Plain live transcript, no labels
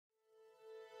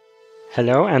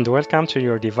Hello and welcome to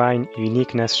your Divine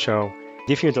Uniqueness show.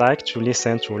 If you'd like to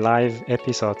listen to live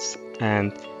episodes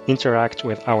and interact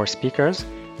with our speakers,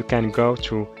 you can go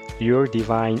to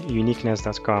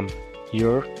yourdivineuniqueness.com.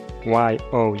 Your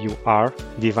Y-O-U-R,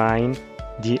 divine,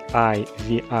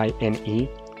 D-I-V-I-N-E,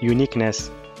 uniqueness,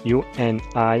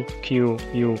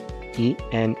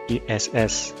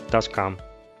 UNIQUENESS.com.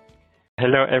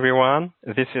 Hello everyone,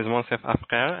 this is Monsef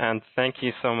Afkar and thank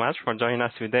you so much for joining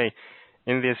us today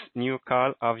in this new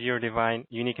call of Your Divine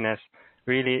Uniqueness.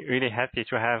 Really happy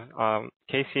to have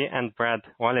Kasey and Brad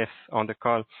Wallis on the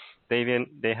call. They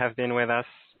have been with us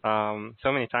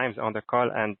so many times on the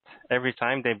call, and every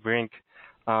time they bring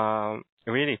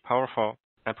really powerful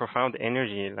and profound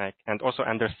energy, and also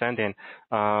understanding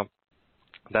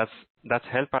that's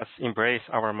help us embrace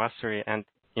our mastery and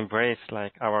embrace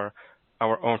our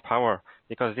own power,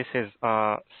 because this is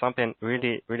something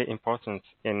really important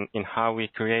in how we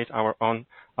create our own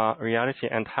reality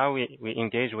and how we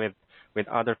engage with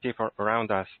other people around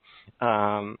us.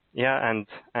 And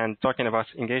talking about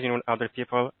engaging with other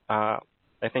people, I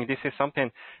think this is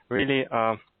something really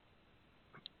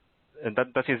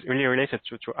that is really related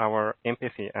to our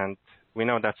empathy, and we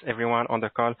know that everyone on the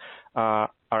call are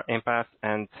empaths,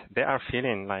 and they are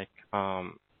feeling like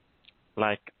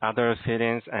other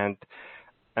feelings,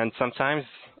 and sometimes,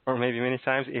 or maybe many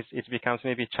times, it becomes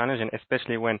maybe challenging,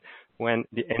 especially when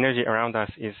the energy around us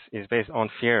is based on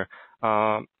fear.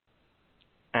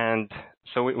 And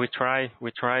so we try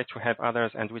to help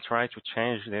others, and we try to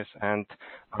change this and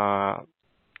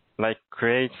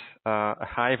create a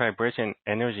high vibrating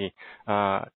energy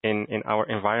in our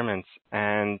environments.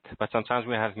 But sometimes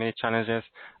we have many challenges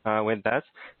with that.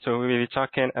 So we will be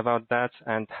talking about that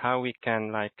and how we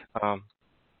can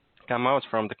come out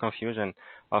from the confusion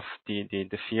of the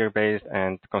fear-based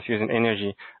and confusing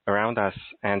energy around us,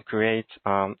 and create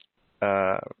a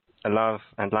love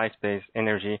and light-based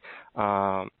energy,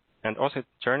 and also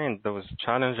turning those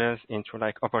challenges into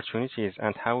opportunities,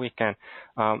 and how we can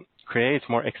create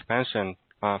more expansion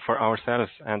for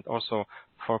ourselves and also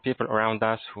for people around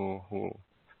us who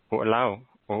allow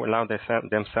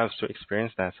themselves to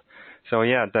experience that. So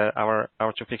yeah, our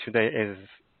topic today is,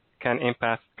 can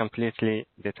empaths completely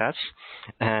detach?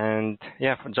 And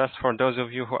yeah, just for those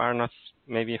of you who are not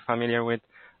maybe familiar with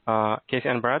Kasey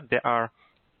and Brad, they are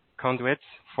conduits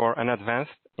for an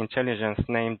advanced intelligence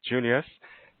named Julius,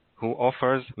 who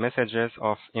offers messages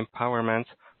of empowerment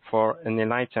for an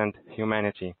enlightened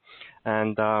humanity.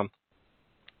 And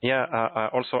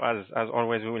also, as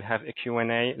always, we will have a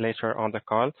Q&A later on the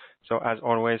call. So as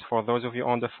always, for those of you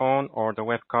on the phone or the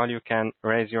web call, you can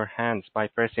raise your hands by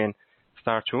pressing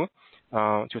 *2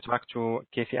 to talk to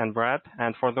Kasey and Brad.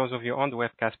 And for those of you on the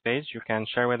webcast page, you can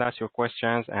share with us your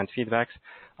questions and feedbacks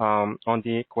on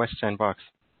the question box.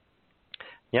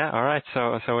 Yeah, all right.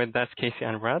 So with that, Kasey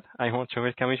and Brad, I want to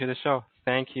welcome you to the show.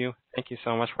 Thank you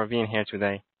so much for being here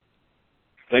today.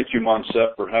 Thank you,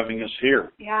 Monsef, for having us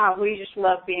here. Yeah, we just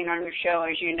love being on your show,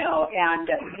 as you know. And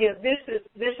this is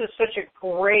such a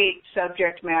great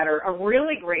subject matter, a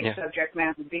really great subject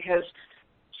matter, because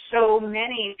so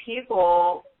many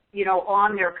people,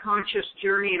 on their conscious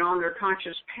journey and on their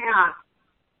conscious path,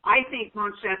 I think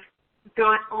Monsef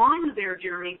got on their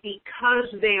journey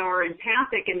because they are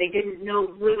empathic and they didn't know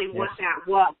really what that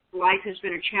was. Life has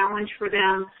been a challenge for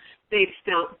them. They've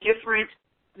felt different.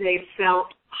 They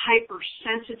felt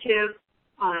hypersensitive,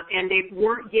 and they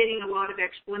weren't getting a lot of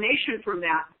explanation from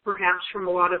that, perhaps from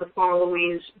a lot of the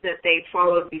followings that they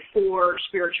followed before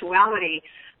spirituality.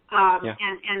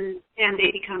 And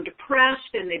they become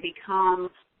depressed, and they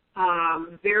become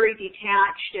very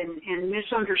detached and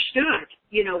misunderstood,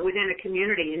 within a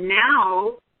community. And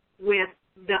now, with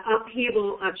the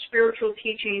upheaval of spiritual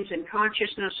teachings and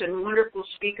consciousness and wonderful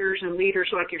speakers and leaders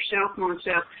like yourself,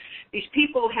 Monsef, these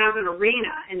people have an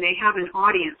arena, and they have an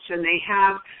audience, and they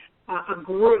have a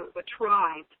group, a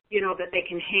tribe, that they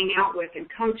can hang out with and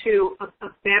come to a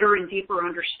better and deeper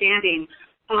understanding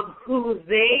of who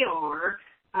they are,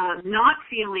 not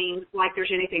feeling like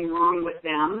there's anything wrong with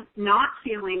them, not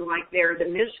feeling like they're the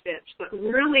misfits, but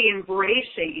really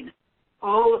embracing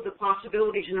all of the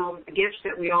possibilities and all of the gifts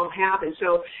that we all have. And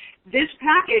so this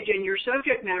package and your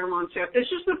subject matter, Monsef, this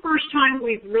is the first time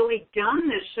we've really done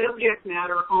this subject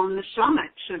matter on the summit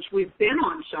since we've been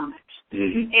on summits.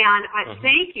 Mm-hmm. And I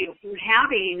thank you for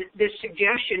having this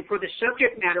suggestion for the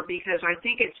subject matter, because I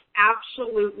think it's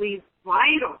absolutely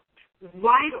vital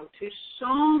to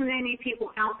so many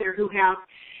people out there who have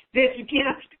this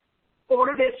gift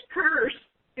or this curse,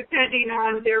 depending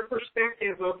on their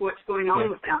perspective of what's going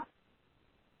on with them.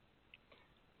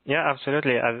 Yeah,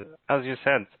 absolutely. As you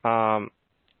said,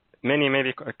 many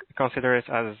maybe consider it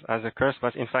as a curse,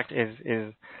 but in fact is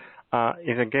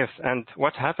a gift. And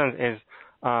what happens is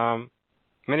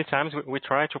many times we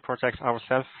try to protect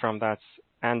ourselves from that,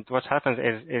 and what happens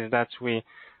is that we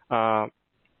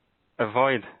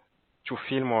avoid to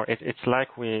feel more. It's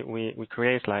like we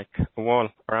create like a wall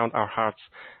around our hearts,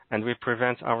 and we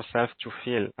prevent ourselves to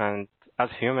feel. And as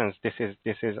humans, this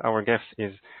is our gift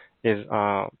is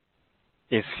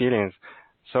feelings.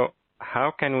 So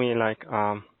how can we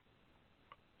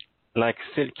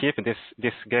still keep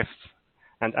this gift,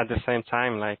 and at the same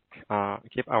time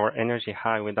keep our energy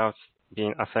high without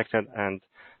being affected and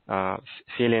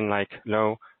feeling like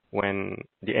low when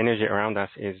the energy around us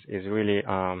is really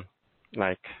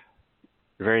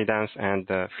very dense and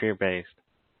fear-based?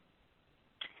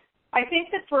 I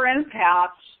think that for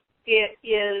empaths, it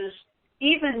is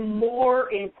even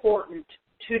more important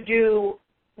to do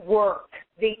work,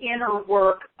 the inner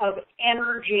work of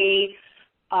energy,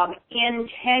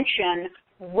 intention,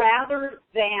 rather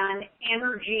than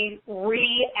energy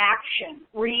reaction.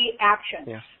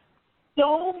 Yes.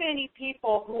 So many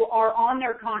people who are on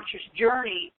their conscious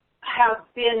journey have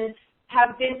been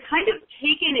kind of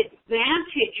taken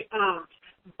advantage of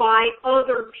by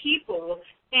other people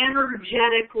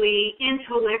energetically,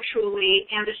 intellectually,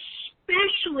 and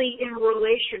especially in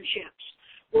relationships,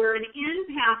 where an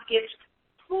empath gets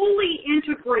fully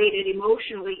integrated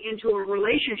emotionally into a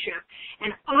relationship,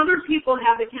 and other people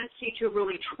have a tendency to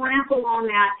really trample on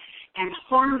that and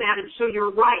harm that. And so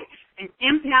you're right, an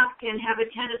empath can have a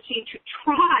tendency to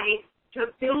try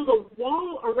to build a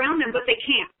wall around them, but they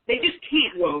can't. They just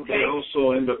can't. Well, they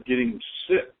also end up getting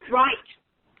sick. Right.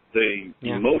 They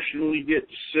emotionally get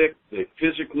sick. They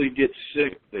physically get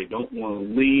sick. They don't want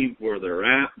to leave where they're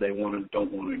at. They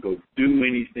don't want to go do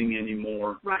anything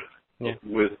anymore. Right.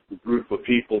 With the group of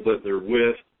people that they're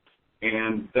with,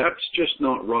 and that's just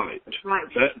not right. Right.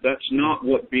 That's not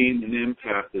what being an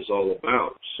empath is all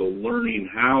about. So learning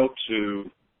how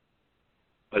to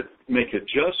make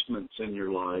adjustments in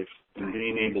your life and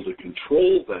being able to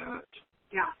control that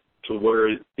to where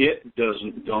it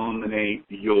doesn't dominate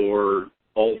your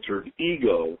altered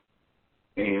ego,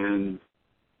 and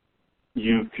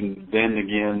you can then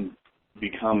again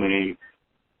become a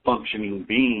functioning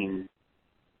being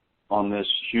on this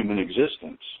human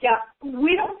existence. Yeah,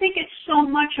 we don't think it's so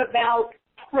much about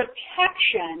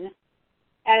protection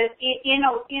as in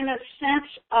a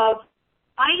sense of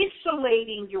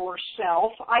isolating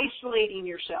yourself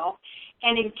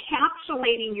and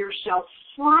encapsulating yourself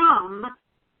from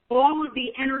all of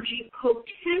the energy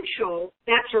potential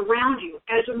that's around you,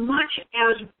 as much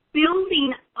as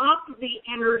building up the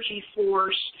energy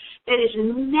force that is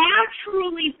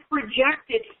naturally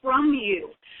projected from you,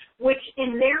 which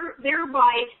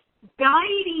thereby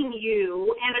guiding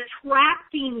you and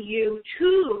attracting you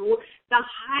to the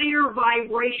higher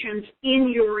vibrations in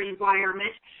your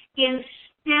environment,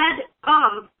 instead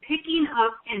of picking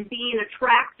up and being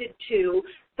attracted to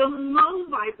the low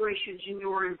vibrations in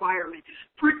your environment.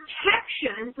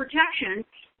 Protection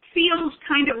feels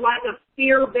kind of like a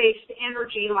fear-based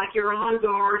energy, like you're on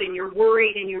guard and you're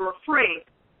worried and you're afraid.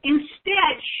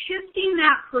 Instead, shifting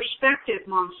that perspective,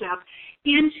 Monsef,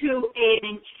 into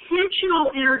an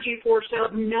intentional energy force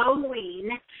of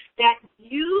knowing that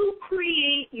you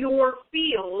create your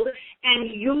field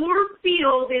and your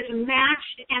field is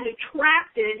matched and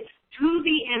attracted to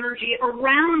the energy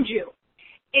around you.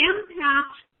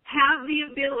 Empaths have the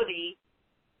ability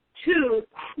to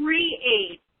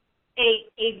create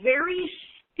a very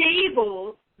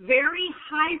stable, very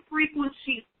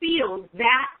high-frequency field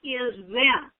that is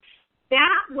them.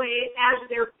 That way, as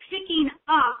they're picking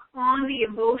up on the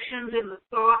emotions and the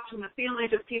thoughts and the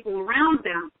feelings of people around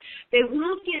them, they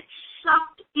won't get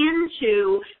sucked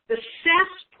into the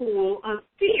cesspool of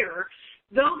fear,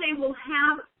 though they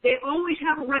always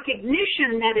have a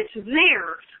recognition that it's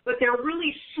there, but they're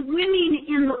really swimming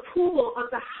in the pool of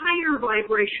the higher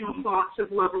vibrational thoughts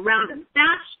of love around them.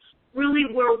 That's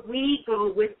really where we go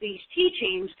with these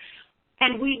teachings,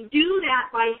 and we do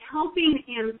that by helping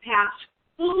empaths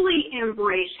fully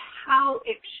embrace how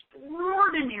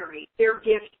extraordinary their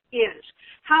gift is,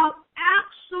 how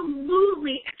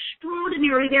absolutely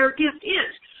extraordinary their gift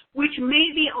is, which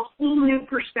may be a whole new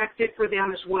perspective for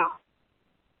them as well.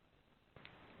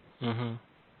 Mhm.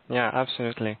 Yeah,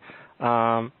 absolutely.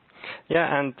 And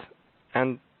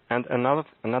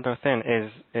another thing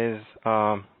is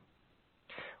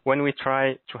when we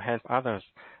try to help others,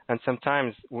 and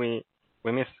sometimes we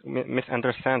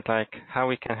misunderstand like how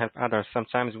we can help others.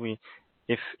 Sometimes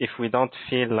if we don't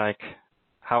feel like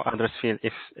how others feel,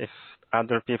 if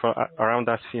other people around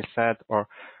us feel sad or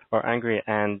angry,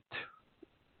 and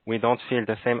we don't feel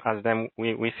the same as them.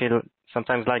 We feel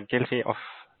sometimes like guilty of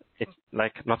it,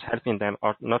 like not helping them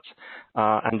or not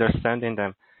understanding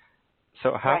them. So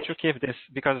how to keep this,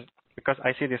 because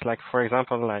I see this, like, for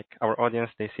example, like our audience,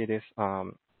 they see this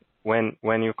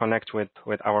when you connect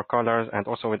with our callers and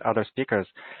also with other speakers,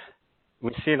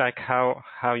 we see like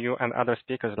how you and other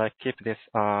speakers like keep this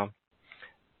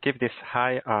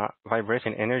high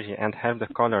vibration energy and help the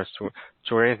callers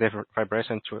to raise their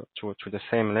vibration to the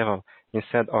same level,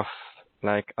 instead of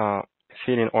like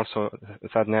feeling also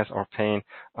sadness or pain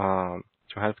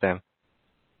to help them.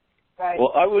 Right.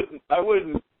 Well, I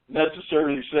wouldn't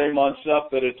necessarily say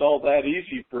myself that it's all that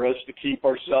easy for us to keep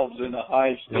ourselves in a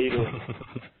high state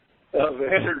of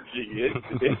energy.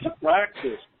 It's a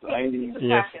practice. I mean,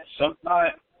 yes.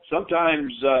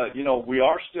 sometimes we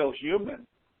are still human,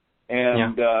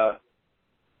 and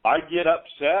I get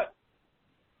upset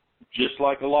just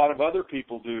like a lot of other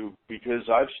people do, because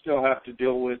I still have to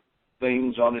deal with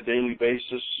things on a daily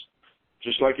basis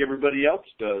just like everybody else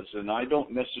does, and I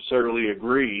don't necessarily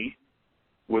agree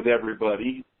with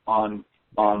everybody on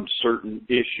certain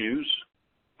issues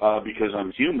because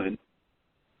I'm human.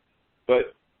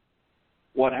 But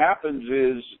what happens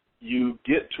is you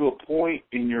get to a point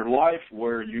in your life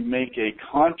where you make a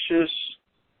conscious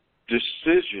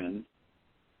decision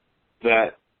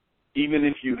that even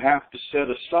if you have to set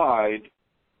aside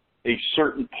a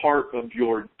certain part of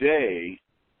your day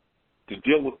to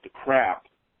deal with the crap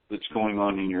that's going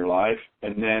on in your life,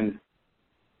 and then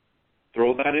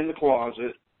throw that in the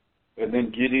closet, and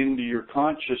then get into your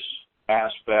conscious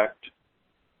aspect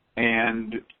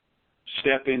and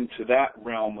step into that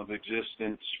realm of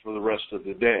existence for the rest of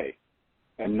the day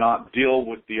and not deal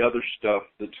with the other stuff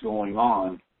that's going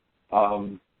on.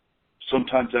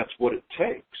 Sometimes that's what it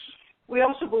takes. We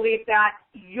also believe that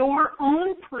your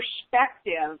own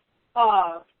perspective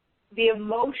of the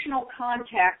emotional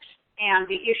context and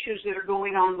the issues that are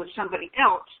going on with somebody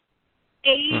else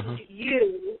aids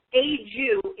you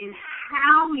in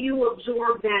how you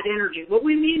absorb that energy. What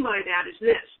we mean by that is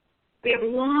this. We have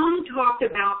long talked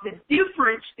about the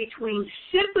difference between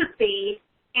sympathy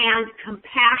and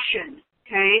compassion,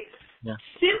 okay? Yeah.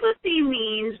 Sympathy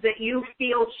means that you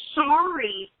feel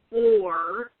sorry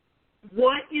for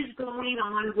what is going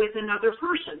on with another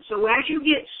person. So as you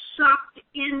get sucked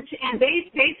into, and they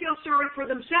feel sorry for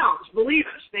themselves, believe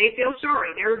us, they feel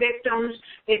sorry. They're victims.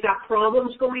 They've got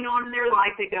problems going on in their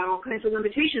life. They've got all kinds of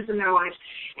limitations in their lives.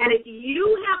 And if you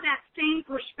have that same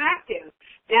perspective,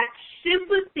 that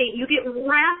sympathy, you get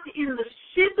wrapped in the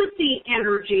sympathy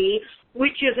energy,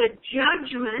 which is a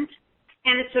judgment,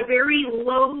 and it's a very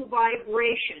low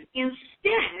vibration.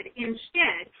 Instead,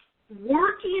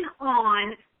 working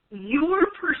on your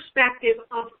perspective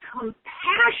of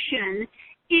compassion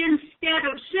instead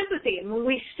of sympathy. And when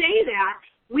we say that,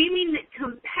 we mean that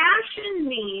compassion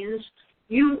means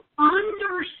you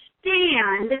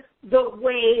understand the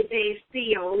way they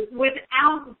feel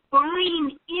without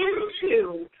buying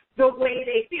into the way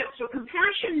they feel. So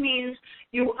compassion means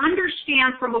you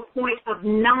understand from a point of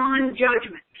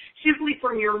non-judgment, simply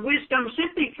from your wisdom,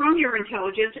 simply from your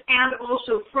intelligence, and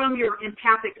also from your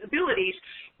empathic abilities.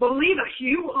 Believe us,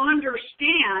 you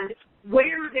understand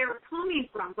where they're coming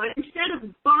from. But instead of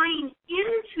buying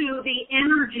into the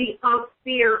energy of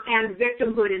fear and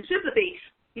victimhood and sympathy,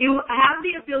 you have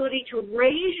the ability to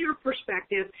raise your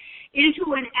perspective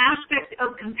into an aspect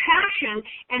of compassion,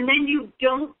 and then you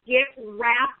don't get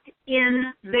wrapped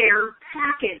in their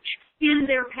package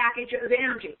of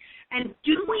energy. And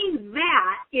doing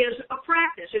that is a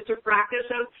practice. It's a practice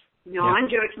of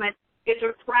non-judgment. It's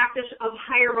a practice of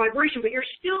higher vibration, but you're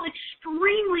still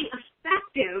extremely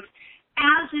effective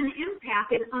as an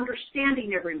empath in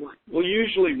understanding everyone. Well,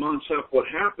 usually, Monsef, what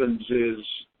happens is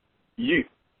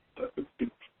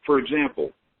for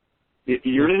example, if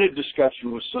you're in a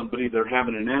discussion with somebody, they're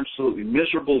having an absolutely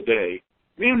miserable day,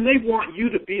 man, they want you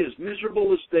to be as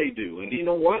miserable as they do. And you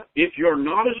know what? If you're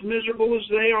not as miserable as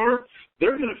they are,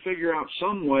 they're going to figure out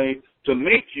some way to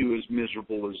make you as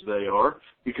miserable as they are,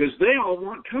 because they all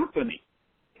want company.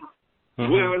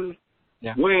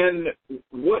 When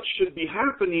what should be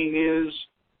happening is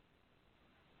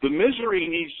the misery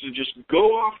needs to just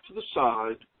go off to the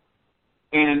side,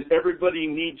 and everybody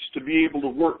needs to be able to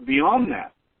work beyond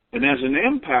that. And as an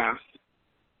empath,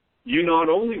 you not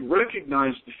only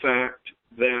recognize the fact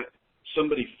that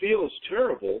somebody feels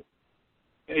terrible,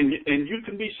 and you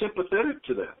can be sympathetic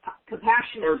to that.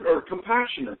 Compassionate. Or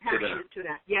compassionate to that. Compassionate to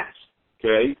that, yes.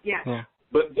 Okay? Yes. Yeah.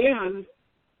 But then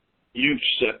you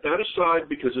set that aside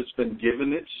because it's been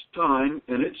given its time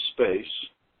and its space,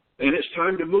 and it's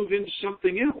time to move into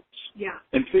something else. Yeah.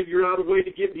 And figure out a way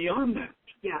to get beyond that.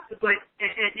 Yeah, but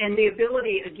and the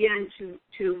ability again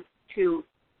to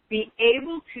be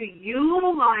able to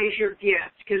utilize your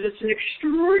gift, because it's an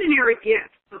extraordinary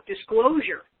gift of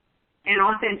disclosure and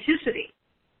authenticity.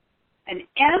 An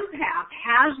empath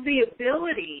has the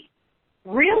ability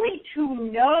really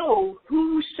to know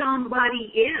who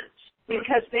somebody is,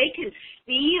 because they can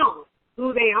feel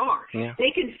who they are. Yeah.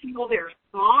 They can feel their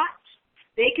thoughts.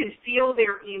 They can feel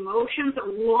their emotions. A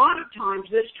lot of times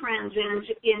this transcends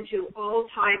into all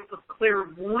type of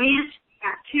clairvoyant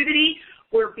activity,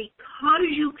 where because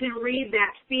you can read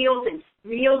that field and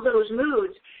feel those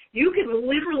moods, you can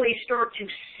literally start to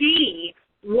see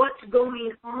what's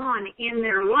going on in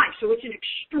their life. So it's an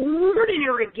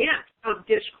extraordinary gift of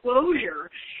disclosure,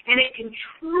 and it can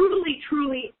truly,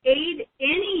 truly aid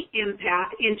any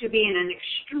empath into being an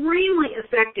extremely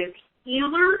effective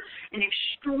healer, an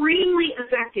extremely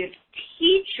effective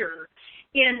teacher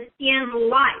in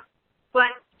life.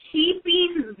 But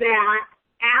keeping that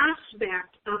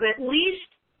aspect of at least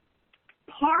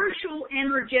partial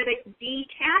energetic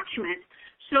detachment,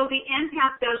 so the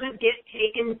empath doesn't get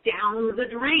taken down the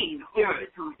drain all the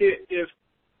time. If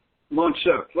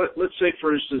Montse, let's say,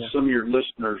 for instance, some of your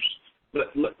listeners,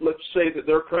 let's say that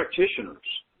they're practitioners,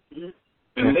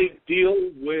 and they deal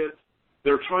with,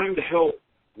 they're trying to help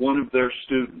one of their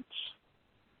students.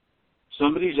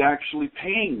 Somebody's actually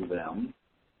paying them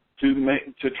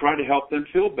to try to help them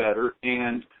feel better,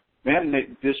 and man,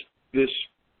 this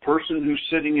person who's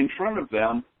sitting in front of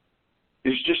them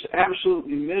is just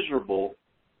absolutely miserable.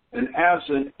 And as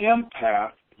an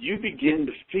empath, you begin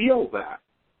to feel that.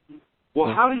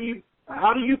 Well, how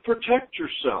do you protect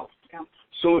yourself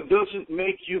so it doesn't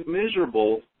make you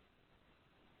miserable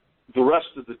the rest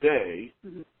of the day,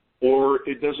 or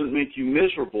it doesn't make you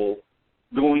miserable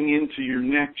going into your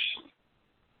next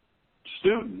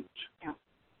student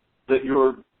that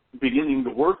you're beginning to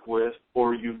work with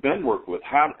or you've been worked with?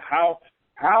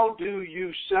 How do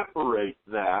you separate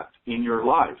that in your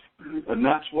life? And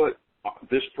that's what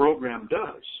this program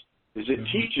does, is it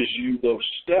teaches you those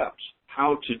steps,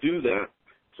 how to do that,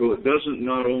 so it doesn't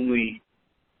not only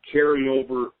carry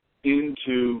over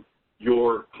into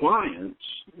your clients,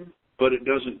 but it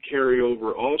doesn't carry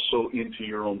over also into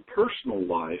your own personal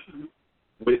life,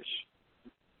 which,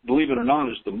 believe it or not,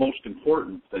 is the most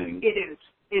important thing. It is.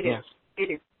 It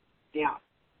is. Yeah.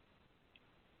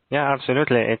 Yeah,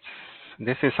 absolutely.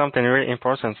 This is something really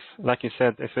important, like you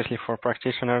said, especially for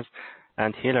practitioners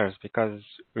and healers, because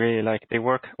really, like, they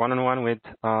work one-on-one with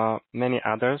many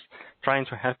others, trying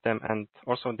to help them, and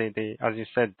also they as you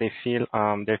said, they feel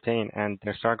their pain and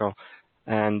their struggle,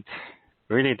 and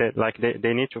really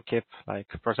they need to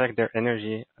protect their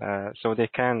energy, so they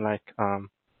can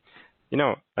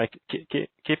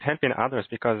keep helping others,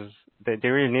 because they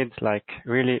really need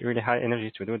really high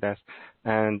energy to do that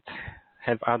and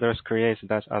help others create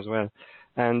that as well.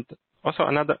 And also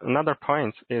another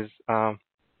point is,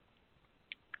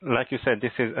 like you said,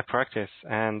 this is a practice,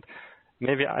 and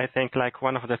maybe I think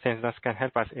one of the things that can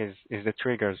help us is the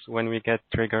triggers. When we get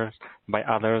triggered by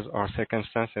others or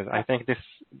circumstances, I think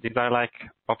these are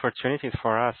opportunities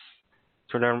for us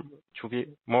to learn to be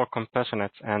more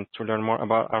compassionate and to learn more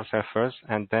about ourselves first,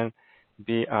 and then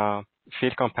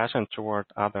feel compassion toward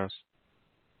others.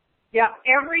 Yeah,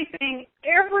 everything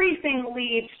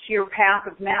leads to your path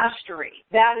of mastery.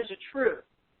 That is a truth.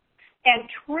 And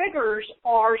triggers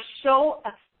are so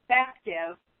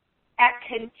effective at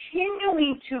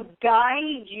continuing to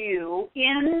guide you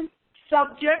in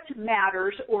subject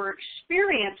matters or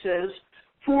experiences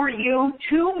for you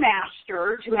to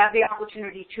master, to have the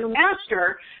opportunity to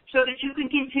master, so that you can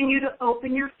continue to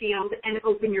open your field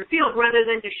rather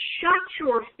than to shut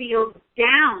your field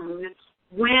down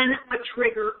when a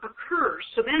trigger occurs.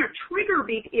 So then a trigger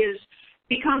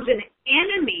becomes an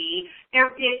enemy.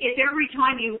 If every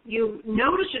time you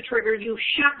notice a trigger, you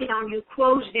shut down, you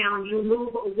close down, you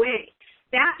move away.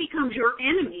 That becomes your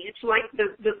enemy. It's like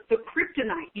the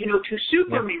kryptonite, to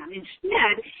Superman.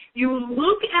 Instead, you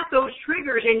look at those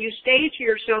triggers and you say to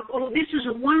yourself, oh, this is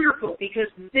wonderful,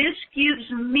 because this gives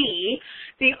me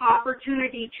the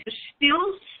opportunity to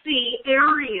still see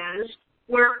areas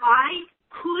where I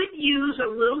could use a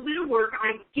little bit of work.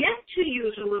 I get to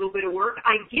use a little bit of work.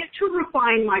 I get to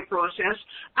refine my process.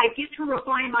 I get to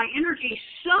refine my energy.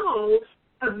 So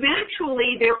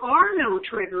eventually there are no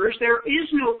triggers. There is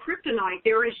no kryptonite.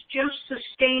 There is just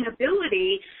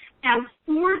sustainability and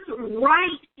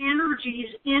forthright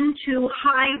energies into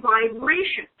high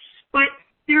vibration. But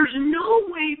there's no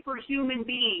way for human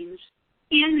beings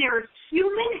in their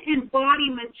human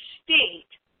embodiment state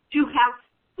to have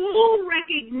full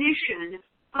recognition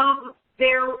of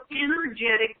their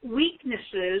energetic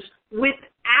weaknesses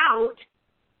without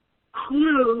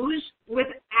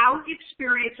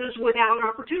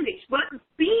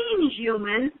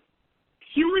human.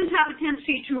 Humans have a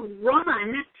tendency to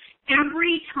run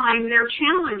every time they're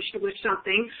challenged with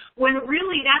something, when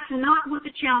really that's not what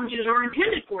the challenges are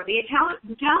intended for. The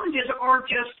challenges are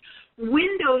just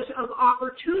windows of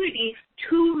opportunity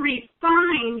to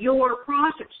refine your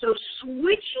process. So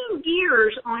switching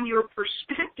gears on your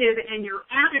perspective and your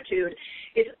attitude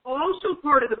is also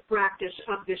part of the practice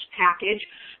of this package,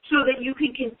 so that you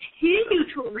can continue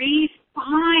to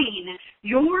refine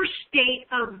your state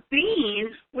of being,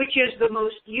 which is the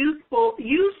most useful,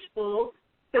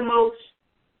 the most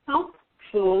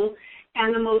helpful,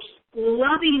 and the most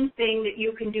loving thing that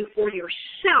you can do for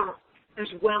yourself, as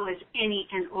well as any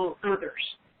and all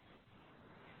others.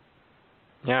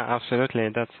 Yeah, absolutely.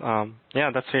 That's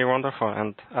that's really wonderful.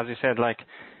 And as you said, like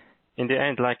in the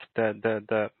end, like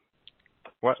the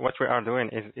what we are doing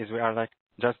is we are like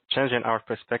just changing our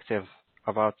perspective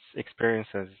about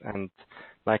experiences and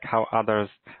like how others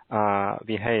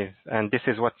behave. And this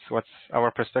is what's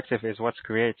our perspective is what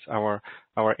creates our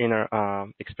inner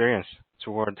experience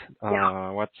toward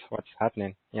what's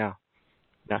happening. Yeah.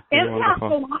 Yeah. Really Empaths,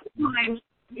 wonderful. a lot of times,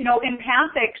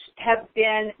 empathics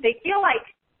they feel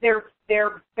like they're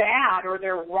bad or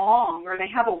they're wrong or they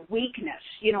have a weakness.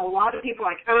 A lot of people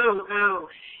are like,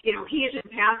 he is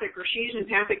empathic or she's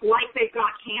empathic, like they've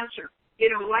got cancer.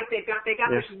 Like they got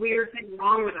this weird thing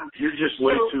wrong with them. You're just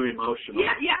way too emotional.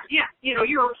 Yeah.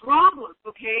 You're a problem,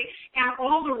 okay? And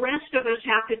all the rest of us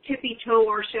have to tippy-toe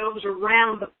ourselves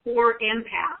around the poor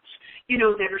empaths,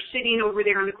 that are sitting over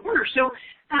there in the corner. So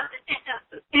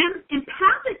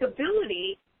empathic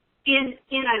ability in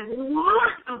a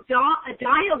lot of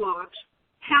dialogues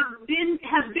has been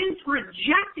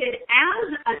projected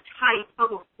as a type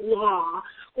of a flaw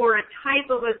or a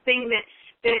type of a thing that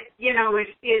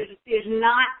is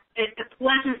not a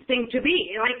pleasant thing to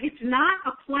be. Like, it's not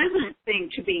a pleasant thing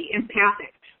to be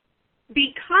empathic,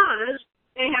 because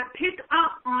they have picked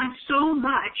up on so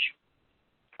much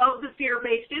of the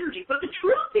fear-based energy. But the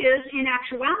truth is, in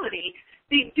actuality,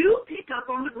 they do pick up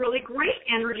on the really great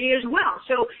energy as well.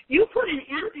 So you put an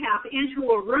empath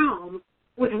into a room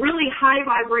with really high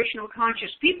vibrational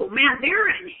conscious people, man, they're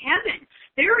in heaven.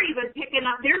 They're even picking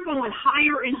up, they're going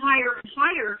higher and higher and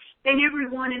higher than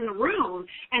everyone in the room.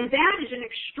 And that is an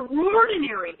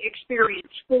extraordinary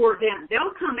experience for them.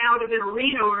 They'll come out of an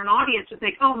arena or an audience and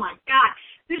think, oh my God,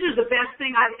 this is the best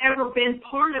thing I've ever been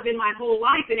part of in my whole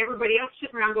life. And everybody else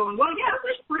sitting around going, well, yeah, it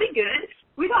was pretty good.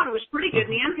 We thought it was pretty good.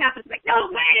 And the empath is like,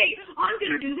 no way, I'm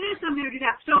going to do this, I'm going to do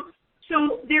that.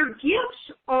 So their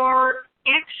gifts are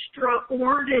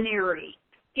extraordinary.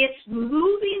 It's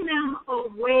moving them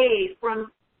away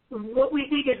from what we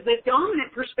think is the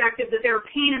dominant perspective that they're a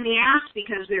pain in the ass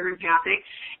because they're empathic,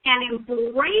 and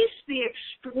embrace the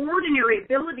extraordinary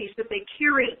abilities that they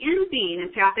carry in being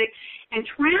empathic, and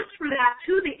transfer that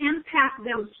to the empath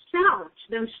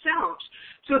themselves,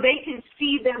 so they can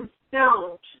see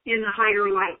themselves in the higher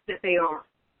light that they are.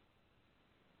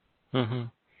 Mm-hmm.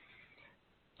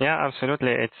 Yeah,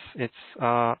 absolutely. It's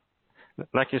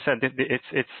like you said,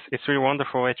 it's really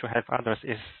wonderful way to help others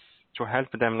is to help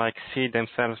them like see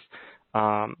themselves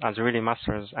as really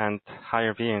masters and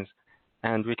higher beings,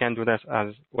 and we can do that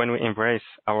as when we embrace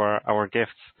our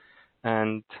gifts.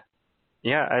 And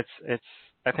yeah, it's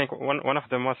I think one of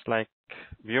the most like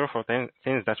beautiful things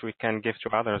that we can give to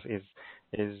others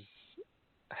is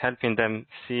helping them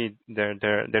see their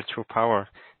true power,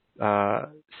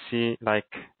 see like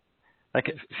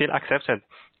feel accepted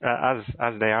as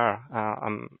they are.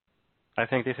 I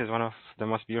think this is one of the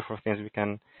most beautiful things we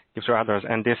can give to others,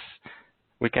 and this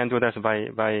we can do that by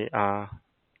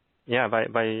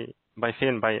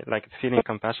feeling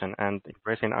compassion and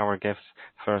embracing our gifts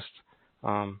first.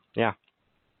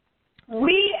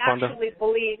 We actually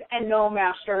believe and know,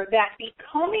 Master, that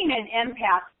becoming an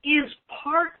empath is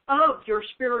part of your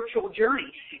spiritual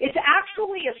journey. It's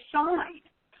actually a sign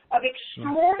of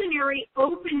extraordinary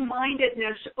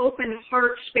open-mindedness, open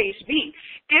heart space being.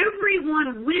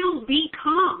 Everyone will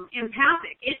become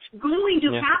empathic. It's going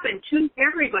to happen to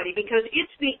everybody because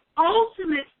it's the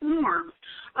ultimate form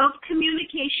of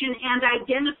communication and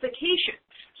identification.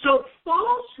 So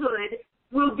falsehood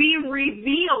will be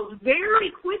revealed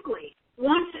very quickly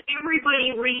once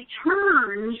everybody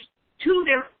returns to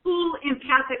their full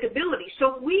empathic ability.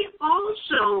 So we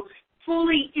also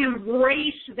fully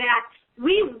embrace that.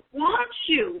 We want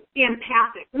you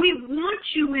empathic. We want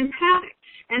you empathic.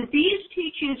 And these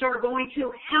teachings are going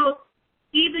to help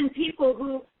even people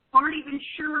who aren't even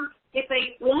sure if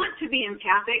they want to be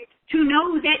empathic to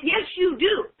know that, yes, you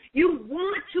do. You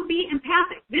want to be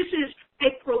empathic. This is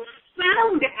a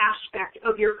profound aspect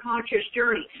of your conscious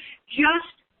journey.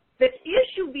 Just the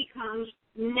issue becomes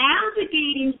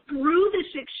navigating through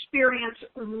experience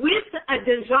with a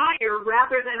desire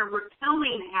rather than a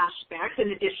repelling aspect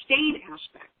and a disdain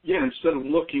aspect. Yeah, instead of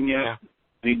looking at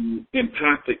the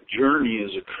empathic journey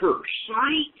as a curse.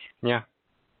 Right. Yeah.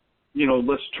 You know,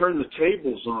 let's turn the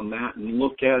tables on that and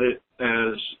look at it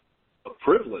as a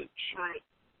privilege. Right.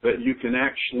 That you can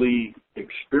actually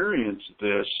experience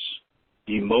this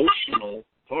emotional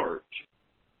part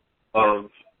of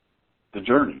the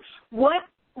journeys. What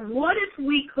if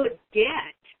we could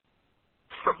get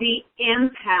the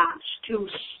empaths to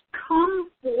come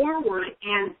forward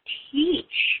and teach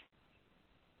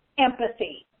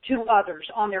empathy to others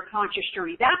on their conscious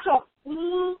journey? That's a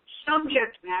whole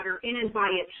subject matter in and by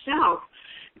itself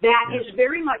that is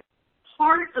very much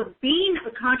part of being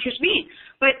a conscious being.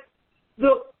 But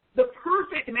the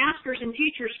perfect masters and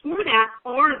teachers for that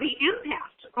are the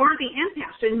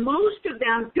empaths, and most of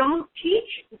them don't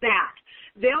teach that.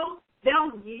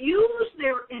 They'll use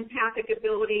their empathic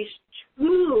abilities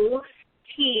to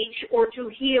teach or to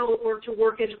heal or to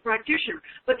work as a practitioner.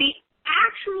 But the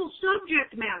actual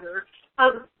subject matter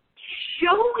of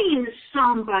showing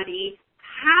somebody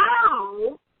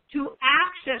how to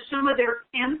access some of their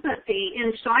empathy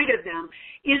inside of them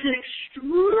is an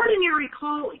extraordinary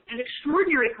calling,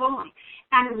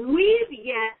 And we've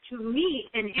yet to meet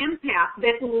an empath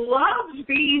that loves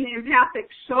being empathic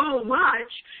so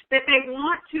much that they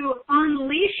want to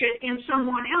unleash it in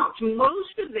someone else.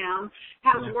 Most of them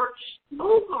have worked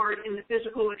so hard in the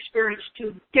physical experience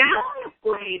to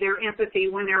downplay their empathy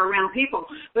when they're around people.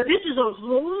 But this is a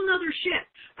whole other shift,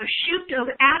 a shift of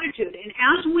attitude. And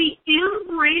as we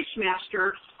embrace,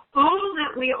 Master, all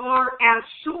that we are as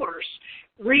Source,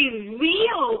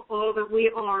 reveal all that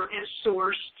we are as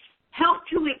Source, help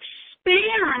to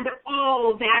expand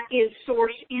all that is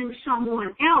Source in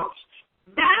someone else.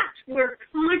 That's where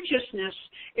consciousnness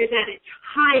is at its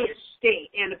highest state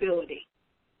and ability.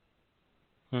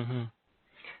 Mm-hmm.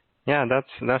 Yeah,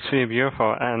 that's really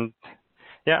beautiful. And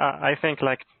yeah, I think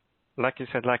like you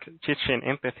said, like teaching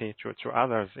empathy to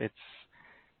others,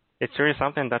 it's really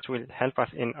something that will help us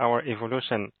in our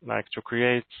evolution, like to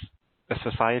create a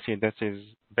society that is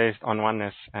based on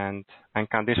oneness and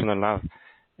unconditional love.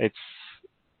 I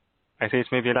think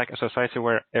it's maybe like a society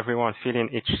where everyone feeling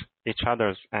each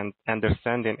other's and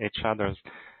understanding each other's,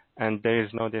 and there is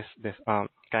no this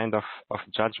kind of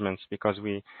judgments, because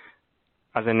we,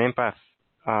 as an empath,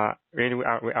 really we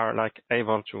are like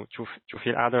able to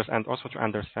feel others and also to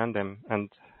understand them, and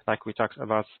like we talked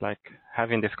about, like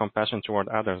having this compassion toward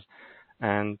others.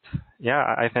 And yeah,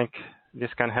 I think this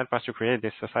can help us to create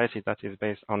this society that is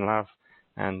based on love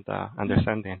and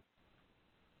understanding.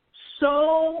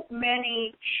 So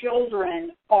many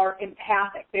children are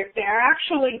empathic. They're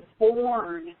actually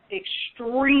born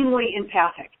extremely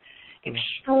empathic,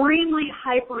 extremely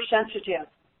hypersensitive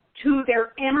to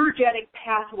their energetic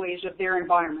pathways of their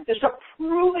environment. There's a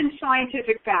proven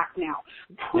scientific fact now,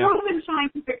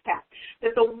 scientific fact,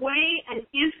 that the way an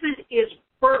infant is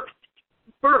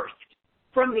birthed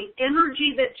from the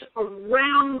energy that's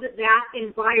around that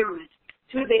environment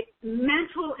to the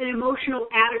mental and emotional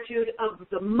attitude of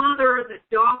the mother, the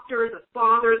doctor, the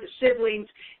father, the siblings,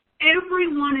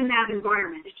 everyone in that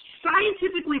environment. It's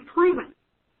scientifically proven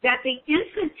that the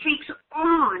infant takes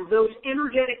on those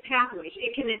energetic pathways.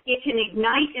 It can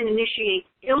ignite and initiate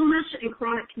illness and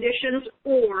chronic conditions,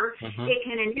 or it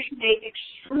can initiate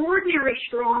extraordinary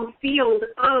strong field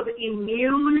of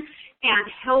immune and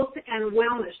health and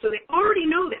wellness. So they already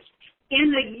know this. In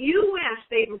the U.S.,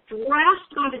 they've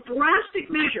gone to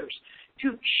drastic measures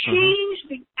to change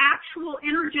the actual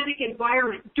energetic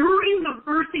environment during the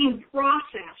birthing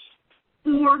process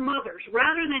for mothers,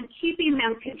 rather than keeping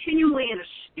them continually in a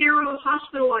sterile,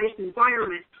 hospitalized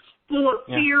environment full of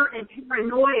fear and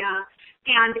paranoia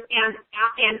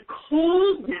and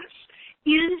coldness,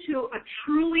 into a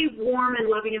truly warm and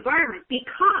loving environment,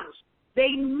 because they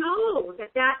know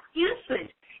that that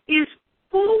infant is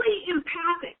fully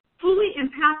empathic.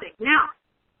 Now,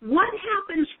 what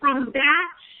happens from that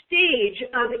stage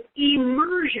of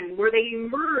immersion, where they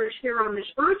emerge here on this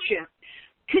earth ship,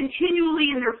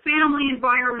 continually in their family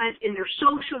environment, in their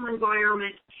social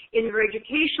environment, in their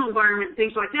educational environment,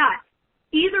 things like that,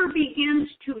 either begins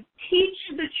to teach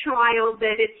the child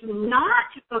that it's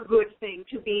not a good thing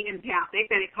to be empathic,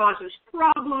 that it causes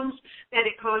problems, that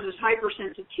it causes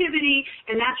hypersensitivity,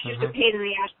 and that's just a pain in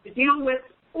the ass to deal with,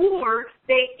 or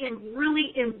they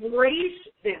really embrace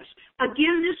this.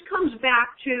 Again, this comes back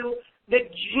to the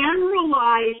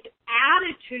generalized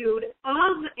attitude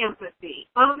of empathy.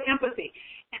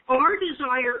 Our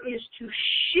desire is to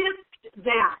shift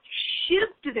that,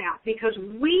 because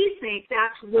we think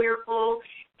that's where all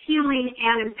healing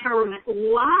and empowerment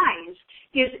lies,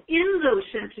 is in those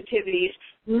sensitivities,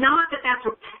 not that that's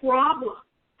a problem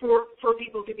for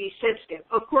people to be sensitive.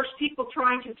 Of course, people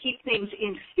trying to keep things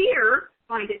in fear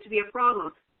find it to be a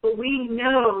problem. But we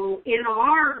know in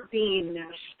our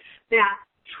beingness that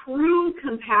true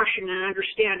compassion and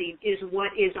understanding is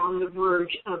what is on the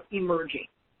verge of emerging.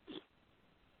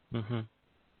 Mm-hmm.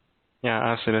 Yeah,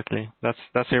 absolutely. That's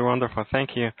really wonderful.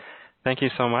 Thank you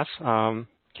so much,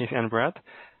 Kasey and Brad.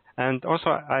 And also,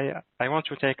 I want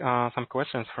to take some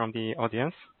questions from the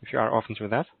audience, if you are open to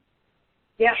that.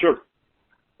 Yeah, sure.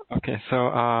 Okay,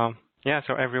 so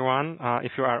so everyone,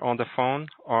 if you are on the phone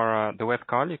or the web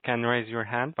call, you can raise your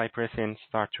hand by pressing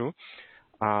 *2.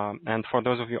 And for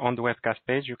those of you on the webcast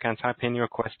page, you can type in your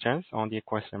questions on the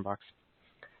question box.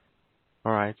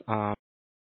 All right.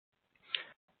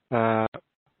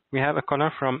 We have a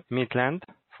caller from Midland,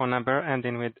 phone number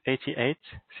ending with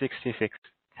 8866.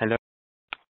 Hello.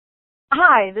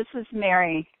 Hi, this is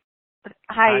Mary.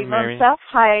 Hi, Mary. Lone Steph.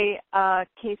 Hi,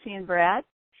 Kasey and Brad.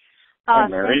 Hi,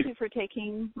 Mary. Thank you for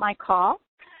taking my call.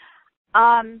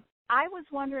 I was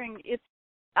wondering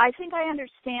I think I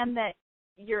understand that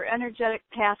your energetic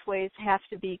pathways have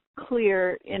to be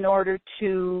clear in order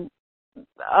to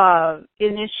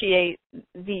initiate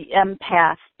the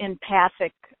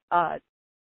empathic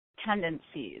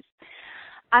tendencies.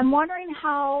 I'm wondering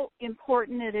how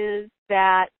important it is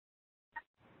that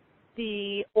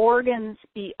the organs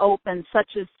be open,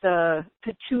 such as the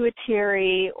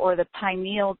pituitary or the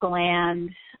pineal gland,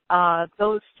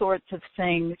 those sorts of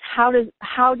things. How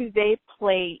do they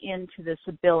play into this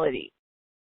ability?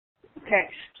 Okay.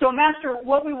 So, Master,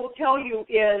 what we will tell you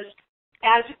is,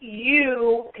 as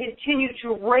you continue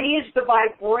to raise the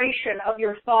vibration of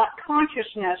your thought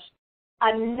consciousness,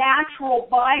 a natural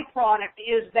byproduct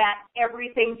is that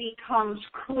everything becomes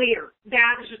clear.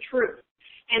 That is the truth.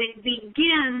 And it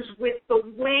begins with the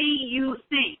way you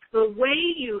think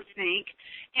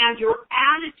and your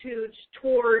attitudes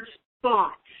towards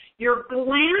thought. Your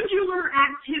glandular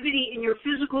activity in your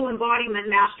physical embodiment,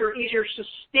 Master, is your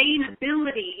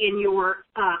sustainability in your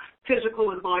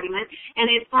physical embodiment, and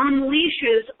it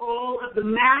unleashes all of the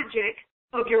magic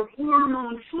of your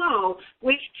hormone flow,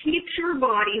 which keeps your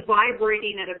body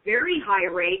vibrating at a very high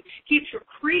rate, keeps your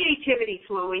creativity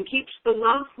flowing, keeps the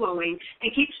love flowing,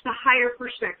 and keeps the higher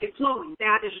perspective flowing.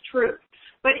 That is true.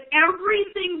 But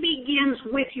everything begins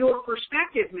with your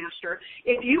perspective, Master.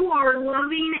 If you are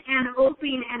loving and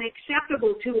open and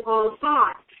acceptable to all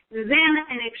thought, then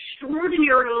an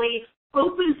extraordinarily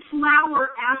open flower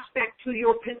aspect to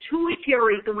your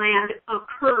pituitary gland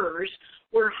occurs,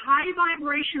 where high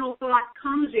vibrational thought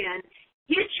comes in,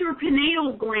 hits your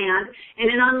pineal gland, and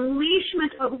an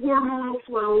unleashment of hormonal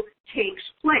flow takes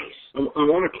place. I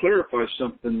want to clarify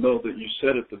something, though, that you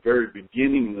said at the very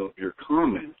beginning of your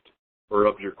comment, or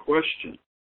of your question,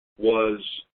 was,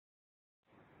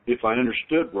 if I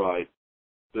understood right,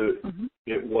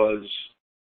 it was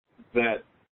that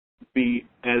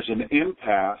as an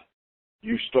empath,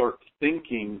 you start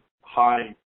thinking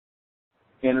high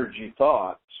energy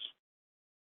thoughts,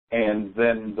 and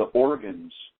then the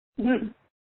organs, in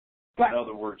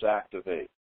other words, activate.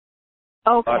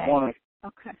 Okay.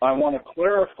 I want to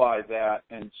clarify that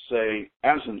and say,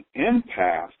 as an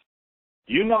empath,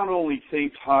 you not only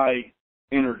think high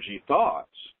energy thoughts,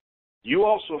 you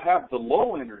also have the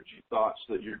low energy thoughts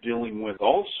that you're dealing with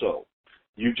also.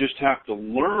 You just have to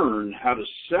learn how to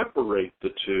separate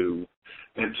the two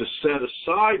and to set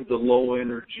aside the low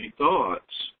energy thoughts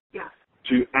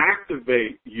to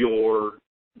activate your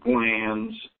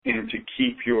glands and to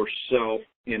keep yourself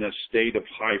in a state of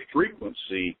high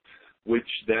frequency, which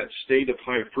that state of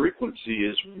high frequency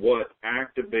is what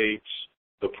activates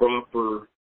the proper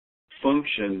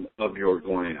function of your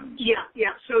glands.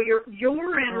 Yeah. So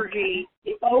your energy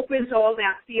opens all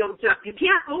that fields up. You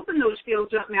can't open those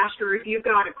fields up, Master, if you've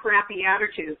got a crappy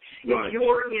attitude. Right. If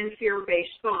you're in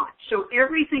fear-based thought. So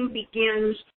everything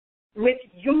begins with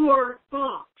your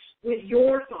thoughts.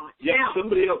 Yeah, now,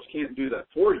 somebody else can't do that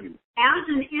for you. As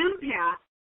an empath,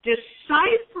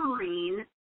 deciphering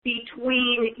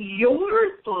between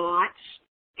your thoughts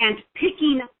and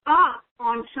picking up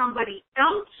on somebody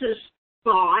else's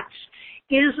thoughts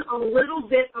is a little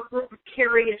bit of a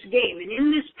precarious game. And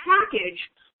in this package,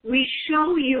 we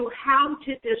show you how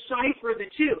to decipher the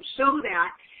two so that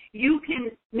you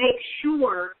can make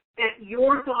sure that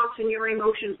your thoughts and your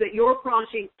emotions that you're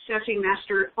processing,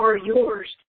 Master, are yours,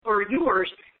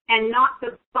 and not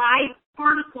the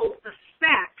bi-particle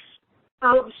effects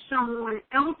of someone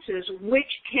else's,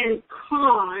 which can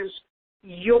cause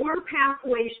your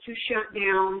pathways to shut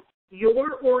down,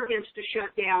 your organs to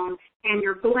shut down, and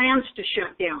your glands to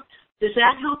shut down. Does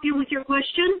that help you with your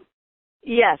question?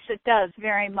 Yes, it does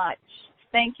very much.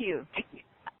 Thank you.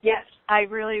 Yes. I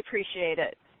really appreciate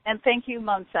it. And thank you,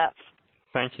 Monsef.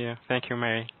 Thank you. Thank you,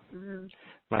 Mary. Mm-hmm.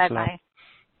 Much love.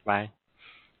 Bye-bye.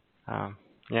 Bye.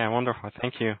 Yeah, wonderful.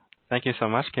 Thank you. Thank you so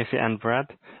much, Kasey and Brad.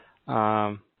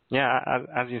 Yeah,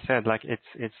 as you said, like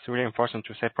it's really important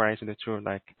to separate the two,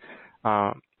 like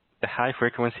the high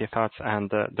frequency thoughts and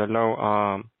the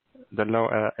low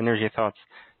energy thoughts,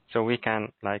 so we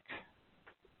can like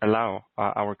allow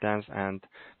our glands and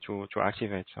to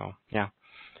activate. So yeah.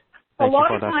 A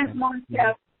lot of times,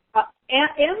 Monsef,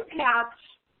 empaths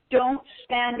don't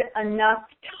spend enough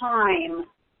time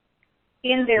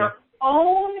in their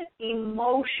own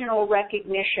emotional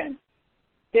recognition.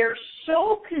 They're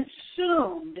so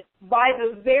consumed by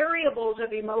the variables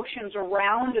of emotions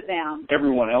around them.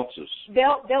 Everyone else's.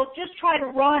 They'll just try to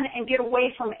run and get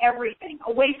away from everything,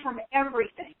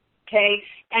 okay,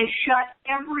 and shut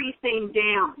everything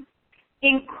down,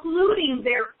 including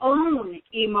their own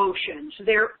emotions,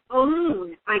 their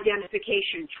own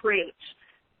identification traits.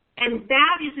 And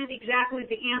that isn't exactly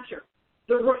the answer.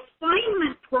 The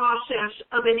refinement process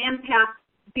of an empath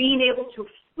being able to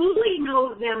fully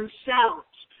know themselves,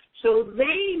 so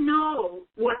they know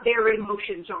what their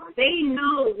emotions are, they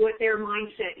know what their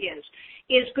mindset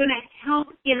is going to help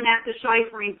in that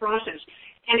deciphering process.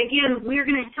 And again, we're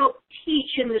going to help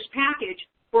teach in this package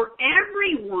for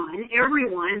everyone,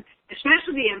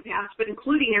 especially the empaths, but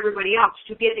including everybody else,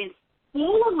 to get in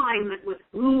full alignment with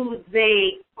who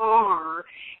they are,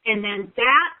 and then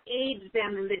that aids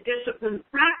them in the disciplined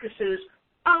practices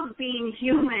of being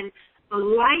human, a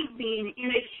light being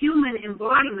in a human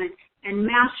embodiment, and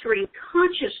mastering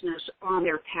consciousness on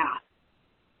their path.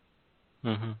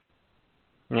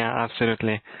 Mm-hmm. Yeah,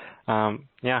 absolutely.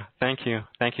 Yeah, thank you.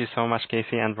 Thank you so much,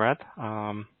 Kasey and Brad.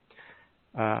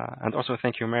 And also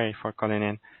thank you, Mary, for calling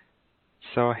in.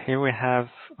 So here we have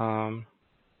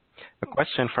a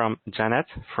question from Janet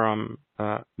from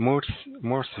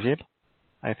Mooresville,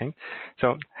 I think.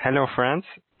 So, hello, friends.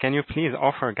 Can you please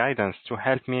offer guidance to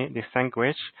help me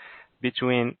distinguish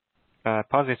between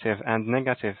positive and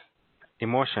negative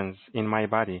emotions in my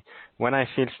body? When I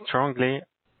feel strongly,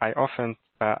 I often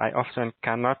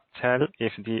cannot tell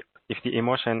if the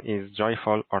emotion is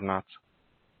joyful or not.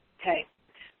 Okay.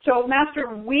 So, Master,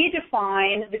 we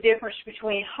define the difference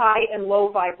between high and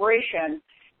low vibration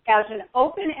as an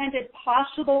open-ended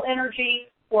possible energy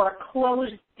or a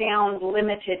closed-down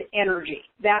limited energy.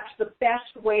 That's the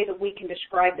best way that we can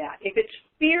describe that. If it's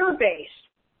fear-based,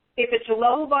 if it's a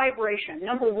low vibration,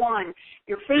 number one,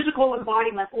 your physical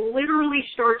embodiment literally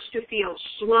starts to feel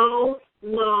slow,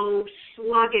 low,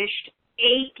 sluggish,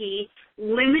 achy,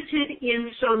 limited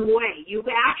in some way. You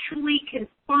actually can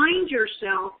find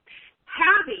yourself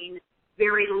having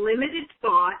very limited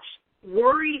thoughts,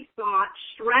 worried thoughts,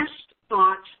 stressed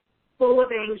thoughts, full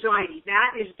of anxiety.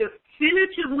 That is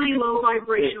definitively low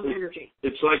vibrational energy.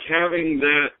 It's like having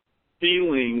that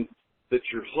feeling that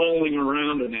you're hauling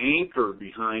around an anchor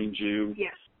behind you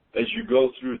as you go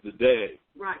through the day.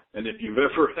 Right. And if you've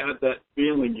ever had that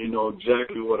feeling, you know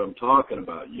exactly what I'm talking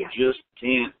about. You just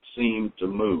can't seem to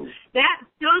move. That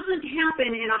doesn't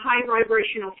happen in a high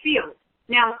vibrational field.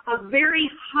 Now, a very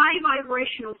high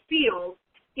vibrational field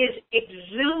is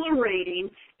exhilarating.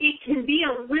 It can be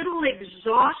a little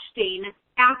exhausting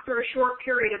after a short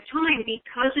period of time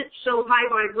because it's so high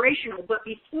vibrational. But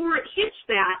before it hits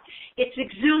that, it's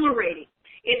exhilarating.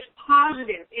 It's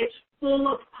positive. It's full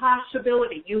of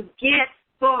possibility. You get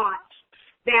thoughts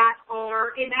that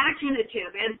are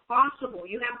imaginative and possible.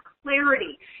 You have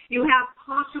clarity. You have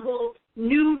possible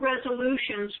new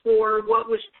resolutions for what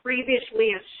was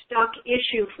previously a stuck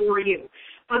issue for you.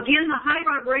 Again, the high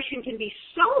vibration can be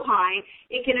so high,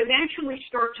 it can eventually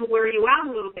start to wear you out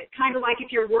a little bit, kind of like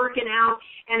if you're working out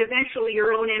and eventually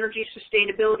your own energy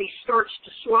sustainability starts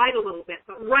to slide a little bit.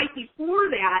 But right before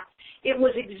that, it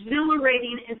was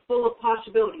exhilarating and full of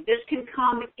possibility. This can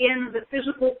come in the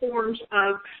physical forms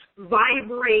of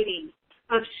vibrating,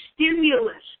 of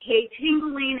stimulus, okay,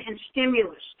 tingling and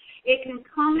stimulus. It can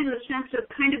come in the sense of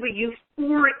kind of a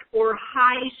euphoric or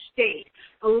high state,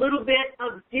 a little bit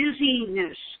of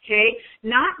dizziness, okay?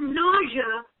 Not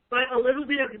nausea, but a little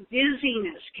bit of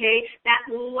dizziness, okay? That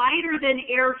lighter than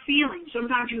air feeling.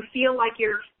 Sometimes you feel like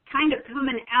you're kind of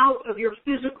coming out of your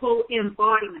physical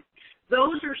embodiment.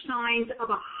 Those are signs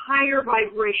of a higher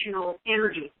vibrational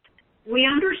energy. We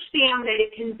understand that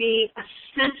it can be a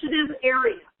sensitive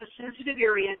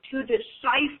area to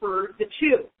decipher the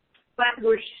two. But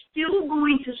we're still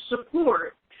going to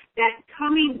support that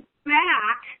coming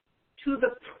back to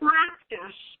the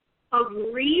practice of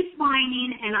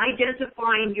refining and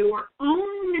identifying your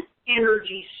own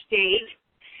energy state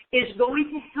is going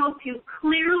to help you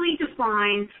clearly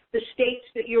define the states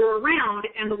that you're around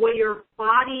and the way your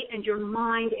body and your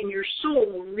mind and your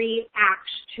soul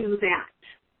reacts to that.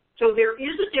 So there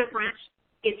is a difference.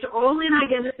 It's all in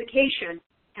identification.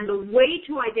 And the way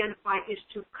to identify is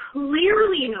to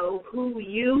clearly know who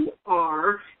you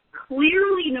are,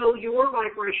 clearly know your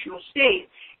vibrational state,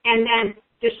 and then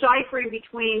deciphering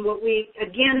between what we,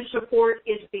 again, support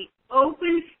is the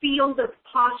open field of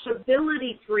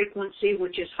possibility frequency,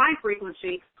 which is high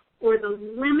frequency, or the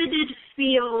limited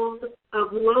field of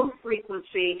low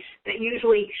frequency that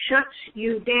usually shuts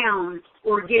you down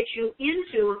or gets you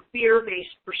into a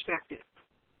fear-based perspective.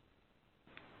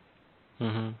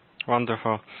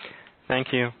 Wonderful.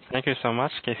 Thank you. Thank you so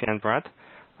much, Kasey and Brad.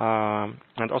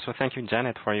 And also thank you,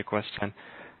 Janet, for your question.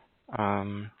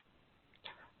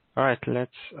 All right,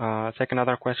 let's take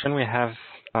another question. We have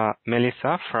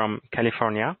Melissa from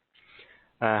California.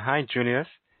 Hi, Julius.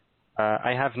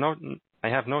 I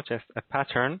have noticed a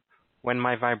pattern when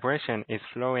my vibration is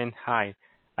flowing high.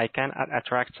 I can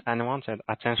attract unwanted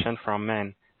attention from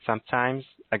men, sometimes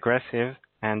aggressive,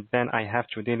 and then I have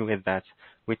to deal with that,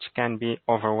 which can be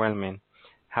overwhelming.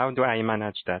 How do I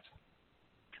manage that?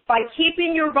 By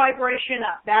keeping your vibration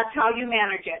up. That's how you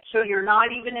manage it. So you're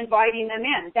not even inviting them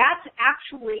in. That's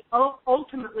actually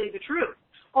ultimately the truth.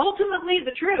 Ultimately,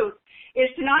 the truth is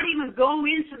to not even go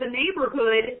into the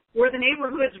neighborhood where the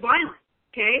neighborhood's violent.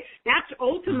 Okay? That's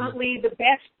ultimately the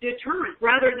best deterrent,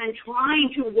 rather than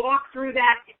trying to walk through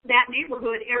that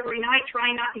neighborhood every night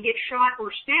trying not to get shot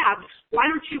or stabbed. Why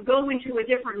don't you go into a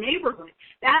different neighborhood?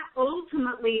 That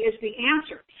ultimately is the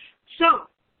answer.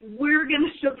 So we're going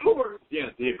to support.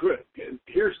 Yeah,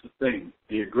 here's the thing.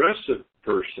 The aggressive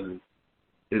person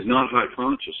is not high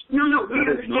conscious. No,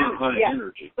 that is not high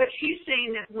energy. But she's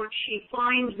saying that once she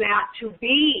finds that to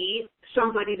be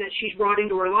somebody that she's brought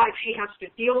into her life, she has to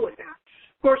deal with that.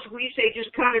 Of course, we say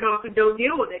just cut it off and don't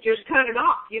deal with it. Just cut it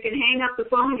off. You can hang up the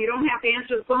phone. You don't have to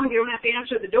answer the phone. You don't have to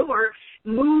answer the door.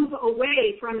 Move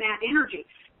away from that energy.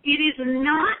 It is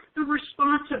not the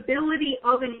responsibility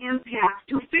of an empath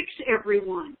to fix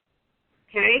everyone,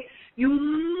 okay? You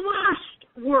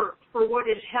must work for what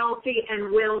is healthy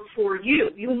and well for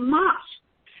you. You must.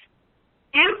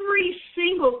 Every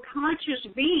single conscious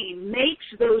being makes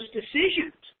those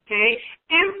decisions, okay?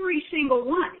 Every single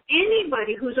one.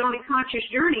 Anybody who's on a conscious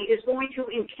journey is going to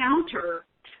encounter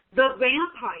the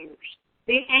vampires,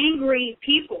 the angry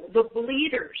people, the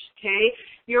bleeders, okay?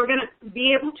 You're going to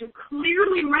be able to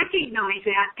clearly recognize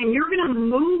that, and you're going to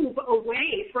move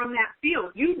away from that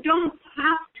field. You don't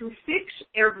have to fix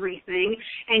everything,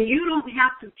 and you don't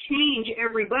have to change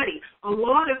everybody. A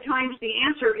lot of times the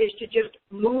answer is to just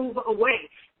move away.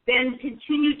 Then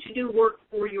continue to do work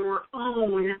for your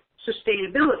own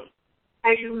sustainability.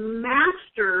 As you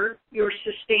master your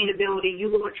sustainability,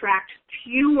 you will attract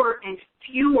fewer and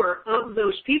fewer of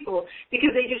those people because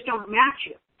they just don't match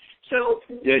you. So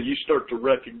yeah, you start to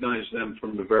recognize them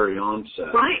from the very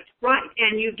onset. Right.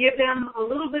 And you give them a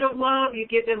little bit of love, you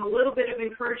give them a little bit of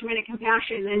encouragement and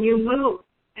compassion, and then you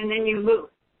move.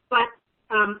 But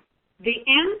the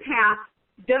empath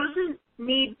doesn't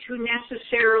need to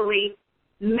necessarily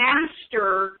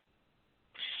master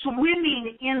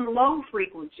swimming in low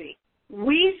frequency.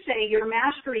 We say your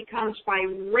mastery comes by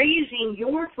raising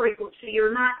your frequency.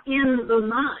 You're not in the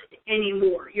mud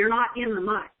anymore. You're not in the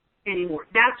mud anymore.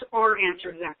 That's our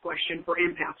answer to that question for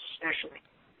empaths especially.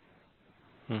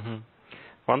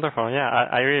 Wonderful. Yeah,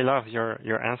 I really love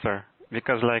your answer,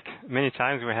 because like many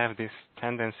times we have this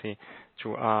tendency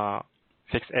to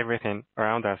fix everything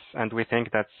around us, and we think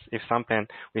that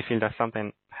we feel that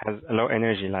something has low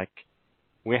energy, like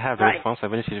we have the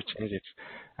responsibility to change it.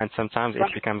 And sometimes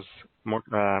it becomes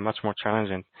much more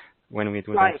challenging when we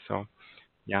do that. So,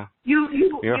 yeah. You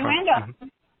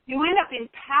end up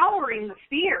empowering the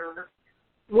fear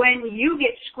when you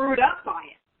get screwed up by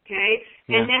it, okay?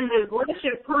 And then the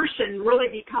aggressive person really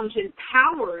becomes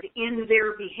empowered in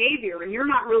their behavior, and you're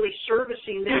not really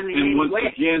servicing them in any way. And once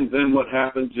again, then what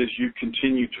happens is you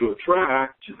continue to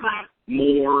attract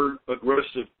more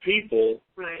aggressive people,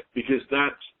 because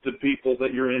that's the people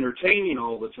that you're entertaining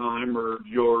all the time or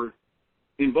you're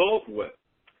involved with,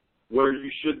 where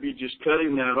you should be just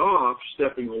cutting that off,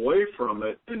 stepping away from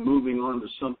it, and moving on to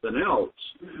something else,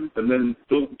 and then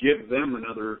don't give them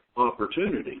another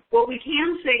opportunity. What we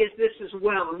can say is this as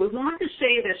well, and we want to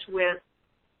say this with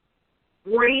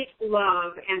great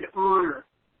love and honor.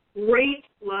 Great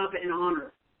love and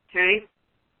honor, okay?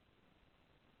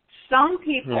 Some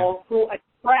people who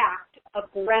attract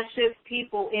aggressive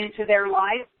people into their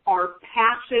life are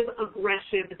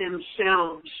passive-aggressive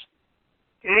themselves,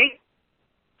 okay?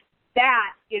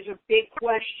 That is a big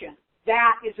question.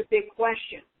 That is a big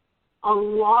question. A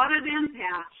lot of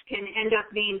empaths can end up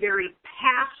being very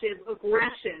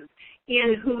passive-aggressive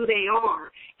in who they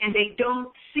are, and they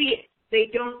don't see it. They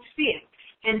don't see it.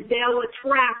 And they'll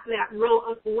attract that real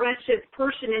aggressive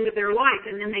person into their life,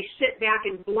 and then they sit back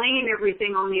and blame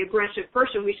everything on the aggressive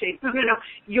person. We say, no,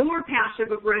 you're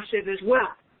passive-aggressive as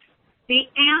well. The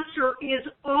answer is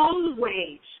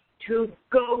always to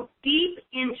go deep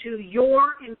into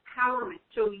your empowerment.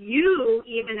 So you,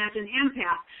 even as an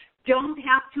empath, don't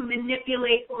have to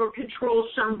manipulate or control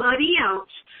somebody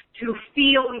else to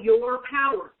feel your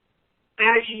power.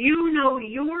 As you know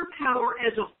your power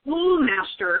as a whole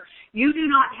master, you do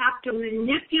not have to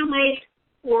manipulate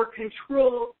or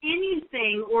control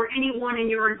anything or anyone in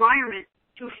your environment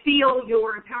to feel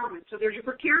your empowerment. So there's a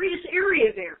precarious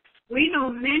area there. We know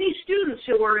many students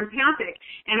who are empathic,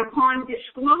 and upon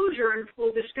disclosure and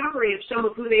full discovery of some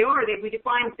of who they are, we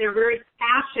define that they're very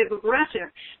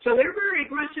passive-aggressive. So they're very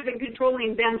aggressive in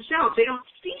controlling themselves. They don't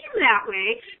seem that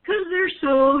way because they're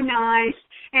so nice,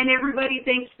 and everybody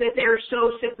thinks that they're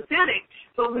so sympathetic.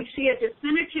 But we see a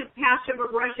definitive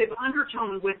passive-aggressive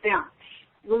undertone with them.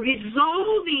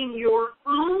 Resolving your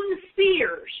own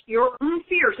fears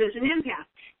as an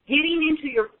empath, getting into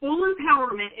your full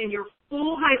empowerment and your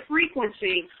full high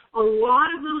frequency, a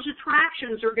lot of those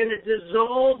attractions are going to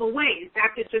dissolve away. In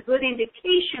fact, it's a good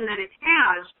indication that it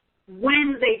has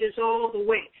when they dissolve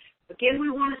away. Again, we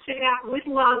want to say that with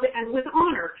love and with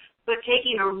honor, but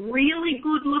taking a really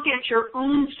good look at your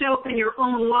own self and your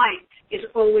own life is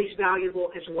always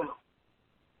valuable as well.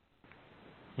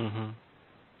 Mm-hmm.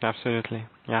 Absolutely.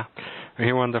 Yeah.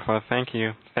 Very wonderful. Thank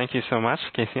you. Thank you so much,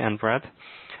 Kasey and Brad.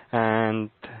 And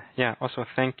yeah, also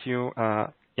thank you,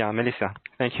 Melissa.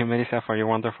 Thank you, Melissa, for your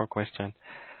wonderful question.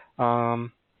 So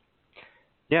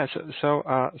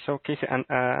Kasey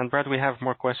and Brad, we have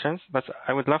more questions, but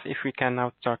I would love if we can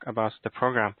now talk about the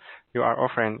program you are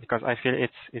offering, because I feel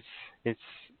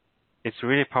it's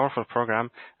really powerful program,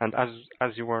 and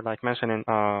as you were like mentioning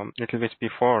a little bit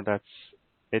before, that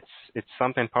it's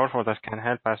something powerful that can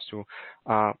help us to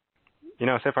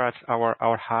separate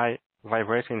our high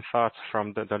vibrating thoughts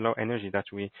from the low energy that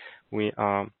we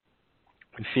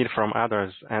feel from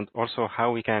others, and also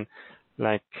how we can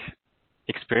like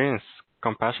experience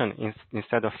compassion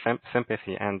instead of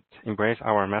sympathy and embrace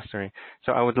our mastery.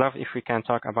 So I would love if we can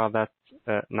talk about that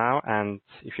now, and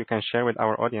if you can share with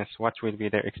our audience what will be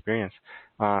their experience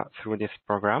through this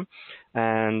program.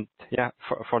 And yeah,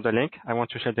 for the link, I want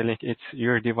to share the link. It's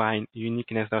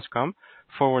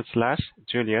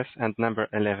yourdivineuniqueness.com/Julius and number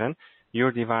 11.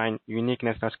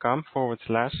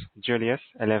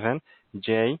 yourdivineuniqueness.com/Julius11,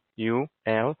 JULIUS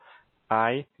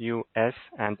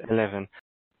and 11.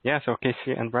 Yeah, so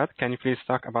Kasey and Brad, can you please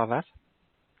talk about that?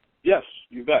 Yes,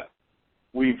 you bet.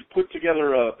 We've put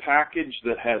together a package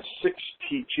that has 6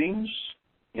 teachings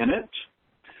in it.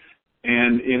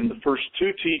 And in the first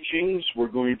 2 teachings, we're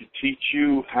going to teach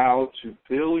you how to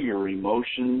feel your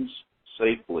emotions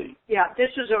safely. Yeah,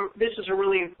 this is a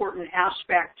really important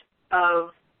aspect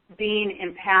of being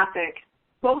empathic,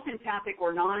 both empathic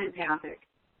or non-empathic,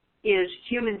 is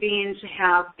human beings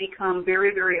have become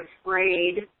very, very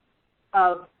afraid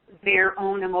of their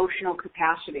own emotional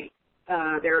capacity.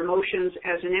 Their emotions,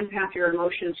 as an empath, your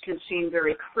emotions can seem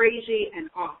very crazy and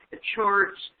off the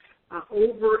charts,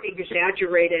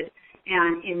 over-exaggerated,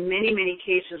 and in many, many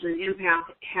cases, an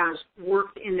empath has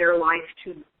worked in their life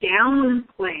to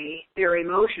downplay their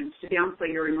emotions,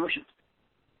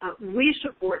 We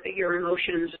support that your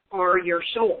emotions are your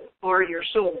soul,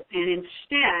 and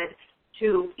instead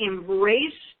to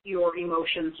embrace your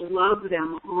emotions, love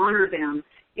them, honor them,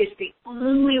 is the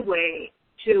only way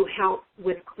to help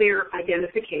with clear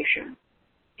identification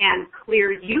and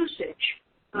clear usage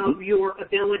of your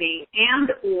ability, and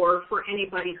or for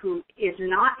anybody who is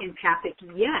not empathic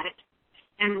yet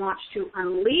and wants to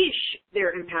unleash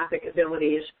their empathic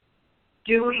abilities.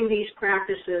 Doing these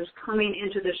practices, coming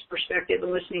into this perspective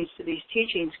and listening to these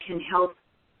teachings can help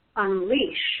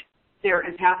unleash their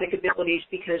empathic abilities,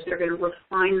 because they're going to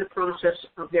refine the process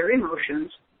of their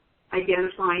emotions,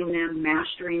 identifying them,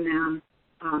 mastering them,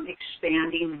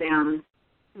 expanding them,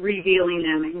 revealing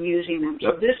them, and using them.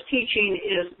 So this teaching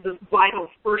is the vital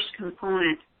first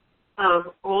component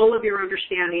of all of your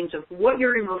understandings of what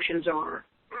your emotions are,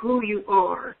 who you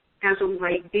are as a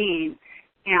light being,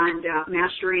 and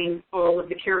mastering all of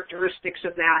the characteristics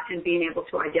of that and being able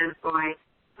to identify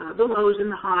the lows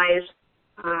and the highs,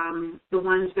 the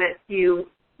ones that you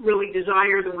really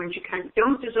desire, the ones you kind of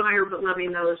don't desire, but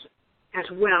loving those as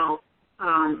well.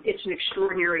 It's an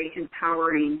extraordinary,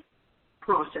 empowering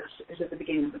process, is at the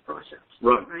beginning of the process.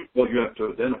 Right. Well, you have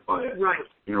to identify it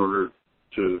in order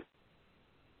to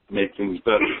make things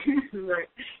better. Right.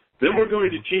 Then we're going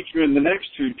to teach you in the next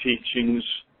two teachings.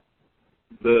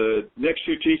 The next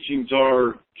two teachings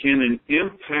are, can an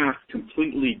empath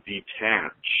completely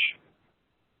detach?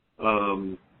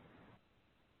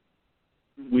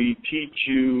 We teach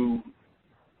you,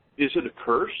 is it a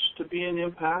curse to be an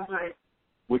empath? Right.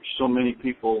 Which so many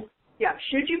people Yeah,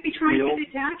 should you be trying feel. to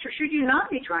detach or should you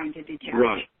not be trying to detach?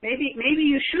 Right. Maybe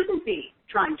you shouldn't be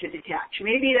trying to detach.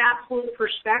 Maybe that whole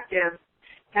perspective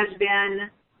has been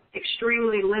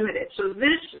extremely limited. So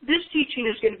this teaching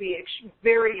is going to be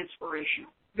very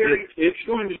inspirational. It's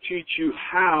going to teach you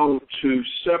how to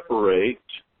separate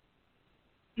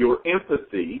your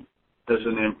empathy as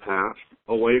an empath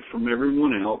away from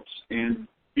everyone else and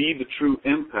be the true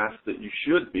empath that you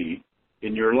should be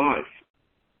in your life.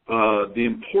 The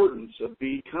importance of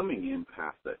becoming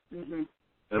empathic, mm-hmm.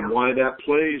 and why that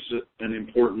plays an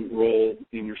important role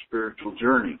in your spiritual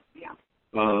journey. Yeah.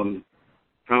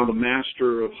 How the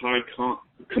master of high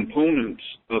components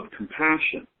of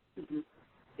compassion. Mm-hmm.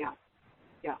 Yeah.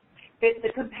 Yeah.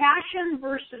 The compassion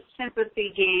versus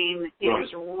sympathy game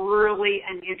is really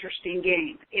an interesting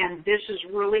game, and this is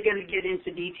really going to get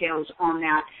into details on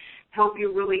that. Help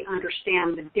you really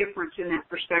understand the difference in that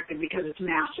perspective because it's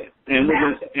massive. And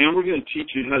we're going to teach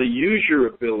you how to use your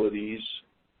abilities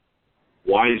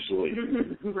wisely.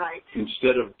 Right.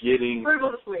 Instead of getting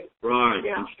frivolously. Right.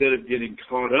 Yeah. Instead of getting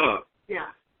caught up. Yeah.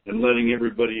 And letting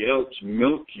everybody else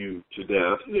milk you to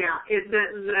death. Yeah.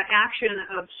 The action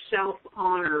of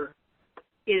self-honor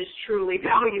is truly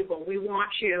valuable. We want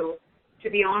you to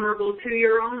be honorable to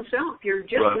your own self. You're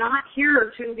just not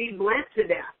here to be bled to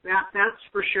death. That's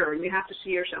for sure. And you have to see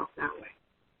yourself that way.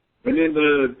 And in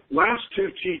the last two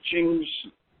teachings,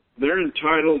 they're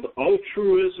entitled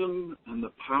Altruism and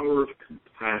the Power of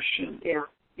Compassion. Yeah,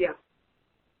 yeah.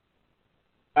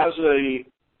 As a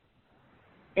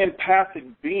empathic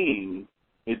being,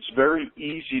 it's very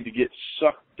easy to get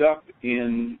sucked up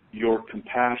in your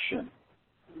compassion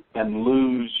and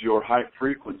lose your high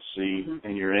frequency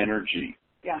and your energy.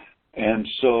 Yeah. And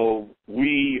so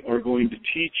we are going to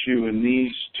teach you in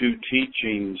these two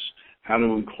teachings how to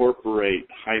incorporate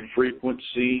high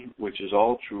frequency, which is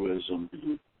altruism,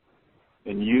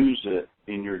 and use it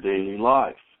in your daily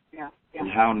life. Yeah. And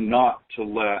how not to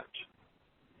let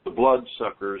the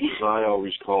bloodsuckers, as I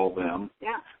always call them.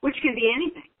 Yeah, which can be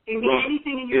anything. It can be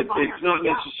anything in your environment. It's not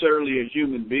necessarily a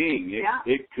human being.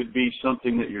 It could be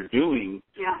something that you're doing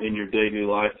in your daily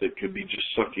life that could be just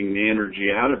sucking the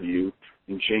energy out of you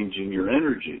and changing your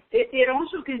energy. It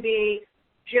also can be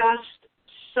just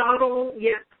subtle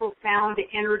yet profound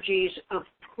energies of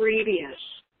previous,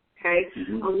 okay?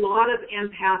 A lot of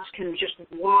empaths can just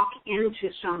walk into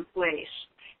some place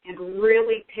and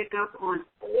really pick up on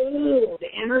old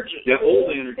energy. Yeah,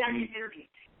 old energy.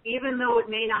 Even though it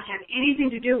may not have anything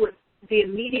to do with the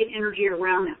immediate energy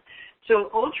around them.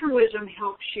 So altruism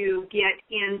helps you get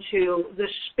into the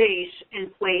space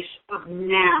and place of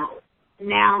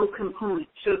now component.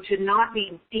 So to not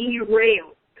be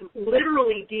derailed,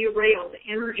 literally derailed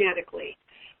energetically,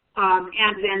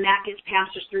 and then that gets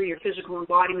passes through your physical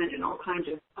embodiment and all kinds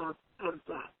of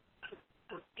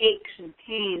aches and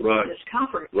pains and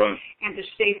discomfort, and to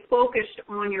stay focused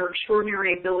on your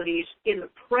extraordinary abilities in the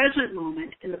present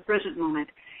moment, and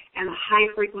the high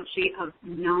frequency of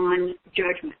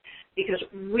non-judgment. Because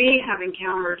we have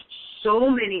encountered so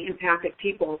many empathic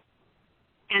people,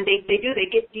 and they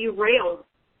get derailed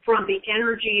from the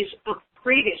energies of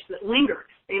previous that linger.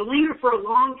 They linger for a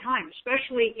long time,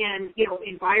 especially in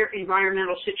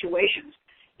environmental situations.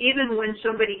 Even when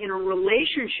somebody in a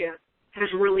relationship has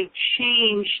really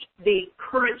changed the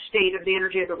current state of the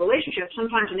energy of the relationship,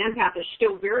 sometimes an empath is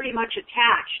still very much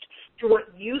attached to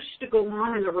what used to go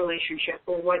on in the relationship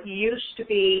or what used to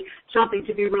be something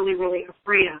to be really, really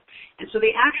afraid of. And so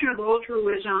the action of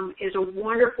altruism is a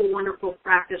wonderful, wonderful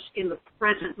practice in the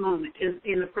present moment,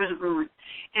 in the present moment.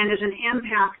 And as an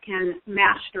empath can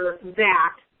master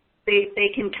that,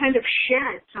 they can kind of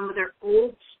shed some of their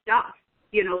old stuff,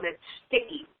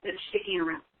 that's sticking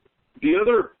around.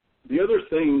 The other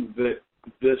thing that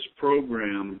this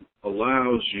program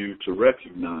allows you to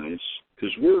recognize,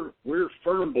 because we're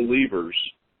firm believers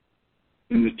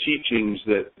in the teachings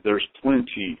that there's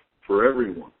plenty for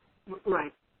everyone.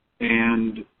 Right.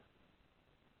 And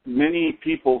many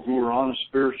people who are on a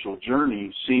spiritual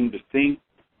journey seem to think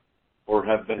or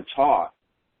have been taught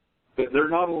that they're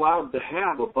not allowed to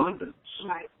have abundance.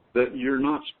 Right. That you're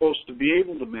not supposed to be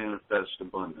able to manifest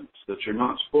abundance, that you're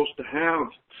not supposed to have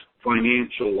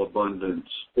financial abundance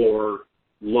or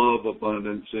love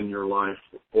abundance in your life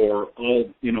or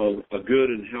a good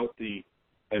and healthy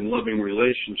and loving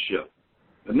relationship.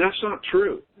 And that's not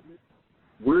true.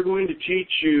 we're going to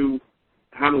teach you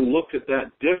how to look at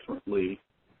that differently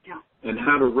and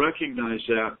how to recognize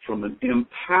that from an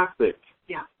empathic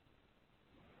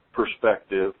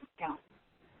perspective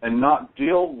and not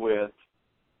deal with,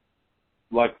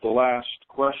 like the last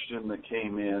question that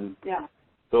came in,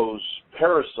 those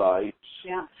parasites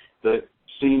that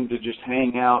seem to just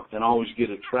hang out and always get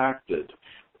attracted.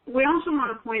 We also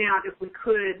want to point out, if we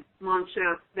could,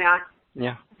 Monsef, that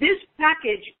this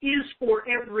package is for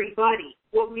everybody.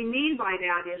 What we mean by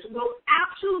that is we'll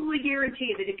absolutely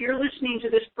guarantee that if you're listening to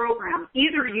this program,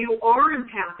 either you are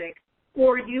empathic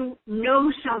or you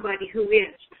know somebody who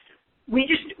is. We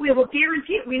will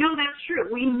guarantee it. We know that's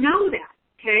true. We know that,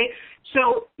 okay?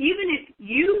 So even if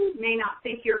you may not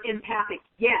think you're empathic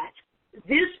yet,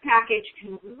 this package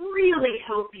can really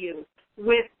help you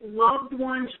with loved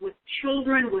ones, with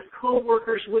children, with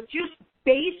coworkers, with just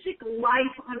basic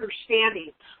life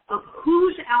understanding of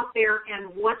who's out there and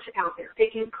what's out there.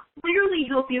 It can clearly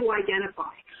help you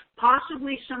identify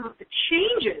possibly some of the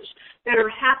changes that are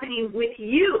happening with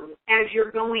you as you're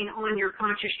going on your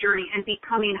conscious journey and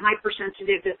becoming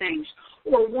hypersensitive to things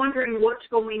or wondering what's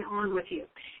going on with you.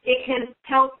 It can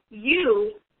help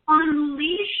you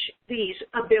unleash these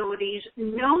abilities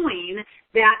knowing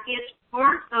that it's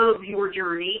part of your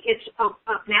journey, it's an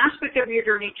aspect of your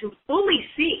journey to fully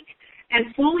seek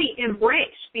and fully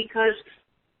embrace, because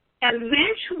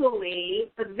eventually,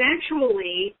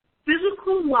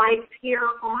 physical life here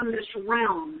on this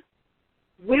realm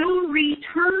will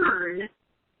return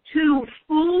to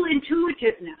full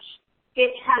intuitiveness.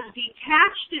 It has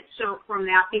detached itself from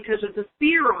that because of the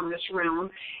fear on this realm,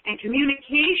 and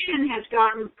communication has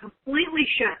gotten completely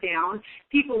shut down.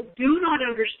 People do not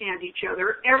understand each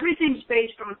other. Everything's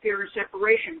based on fear and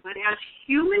separation. But as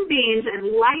human beings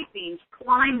and light beings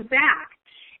climb back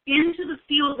into the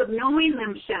field of knowing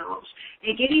themselves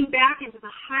and getting back into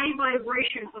the high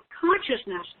vibration of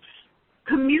consciousness,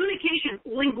 communication,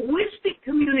 linguistic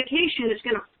communication is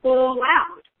going to fall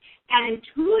out. And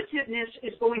intuitiveness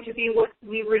is going to be what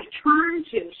we return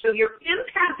to. So your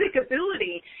empathic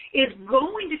ability is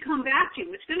going to come back to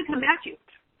you. It's going to come back to you.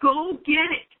 Go get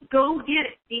it. Go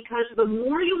get it. Because the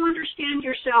more you understand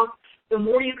yourself, the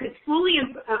more you can fully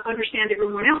understand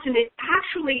everyone else. And it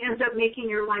actually ends up making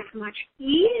your life much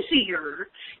easier.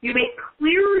 You make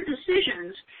clearer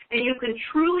decisions, and you can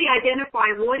truly identify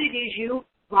what it is you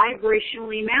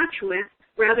vibrationally match with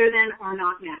rather than are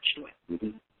not matched with.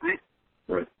 Mm-hmm. Right?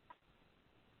 Right.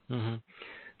 Mm-hmm.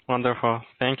 Wonderful.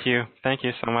 Thank you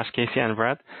so much, Kasey and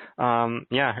Brad.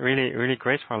 Really, really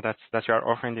grateful that you are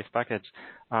offering this package.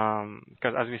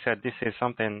 Because as we said, this is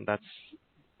something that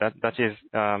is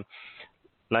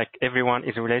like everyone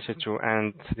is related to,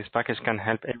 and this package can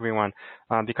help everyone.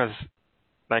 Because,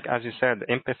 like as you said,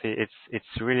 empathy, it's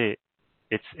really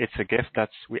a gift that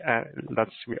we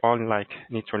all like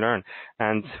need to learn,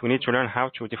 and we need to learn how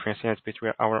to differentiate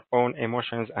between our own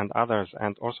emotions and others,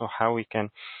 and also how we can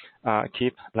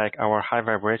keep like our high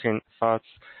vibrating thoughts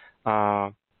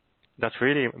that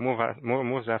really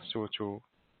moves us to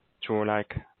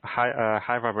like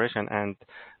high vibration and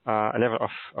a level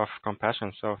of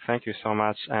compassion. So thank you so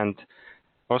much, and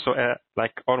also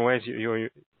like always you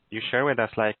share with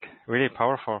us like really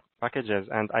powerful packages,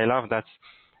 and I love that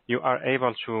you are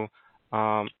able to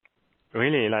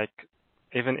really, like,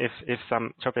 even if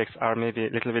some topics are maybe a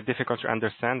little bit difficult to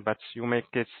understand, but you make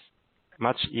it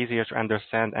much easier to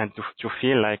understand and to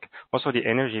feel like also the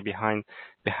energy behind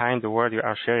the word you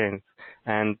are sharing.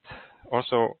 And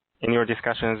also in your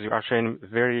discussions, you are sharing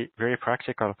very, very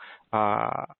practical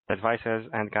advices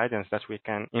and guidance that we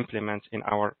can implement in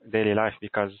our daily life,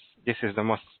 because this is the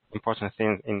most important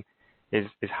thing is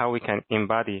how we can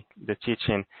embody the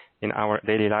teaching in our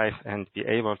daily life and be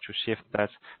able to shift that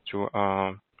to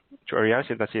a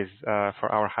reality that is for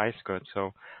our highest good.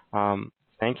 So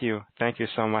thank you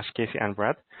so much, Kasey and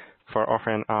Brad, for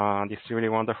offering this really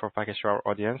wonderful package to our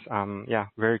audience.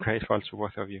 Very grateful to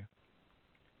both of you.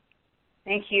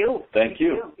 Thank you. Thank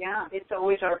you. Yeah, it's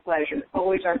always our pleasure.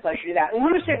 Always our pleasure to do that. I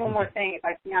want to say one more thing, if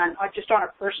I can, just on a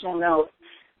personal note.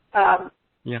 Empaths,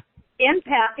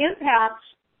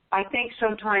 I think,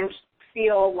 sometimes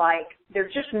feel like they're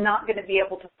just not going to be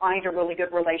able to find a really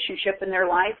good relationship in their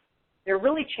life. They're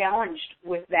really challenged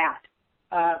with that.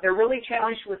 They're really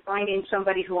challenged with finding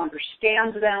somebody who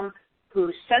understands them,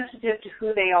 who's sensitive to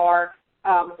who they are,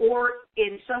 or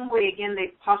in some way, again,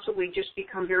 they possibly just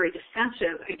become very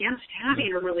defensive against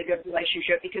having a really good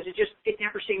relationship because it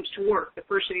never seems to work. The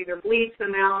person either bleeds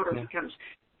them out or becomes,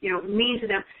 mean to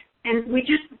them. And we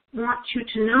just want you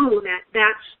to know that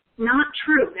that's not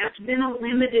true. That's been a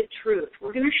limited truth.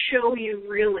 We're going to show you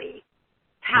really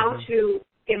how to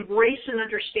embrace and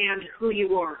understand who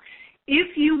you are.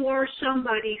 If you are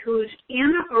somebody who's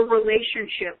in a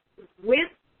relationship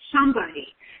with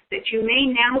somebody that you may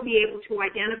now be able to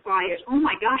identify as, oh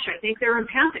my gosh, I think they're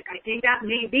empathic. I think that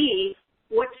may be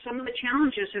what some of the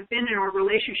challenges have been in our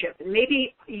relationship. And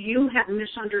maybe you have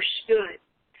misunderstood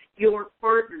your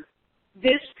partner.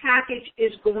 This package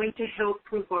is going to help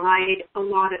provide a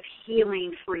lot of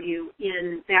healing for you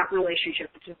in that relationship.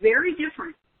 It's very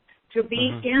different to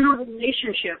be in a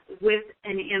relationship with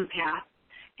an empath,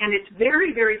 and it's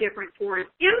very, very different for an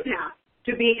empath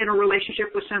to be in a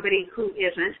relationship with somebody who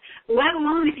isn't, let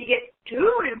alone if you get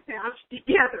two empaths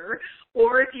together,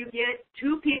 or if you get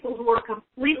two people who are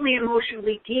completely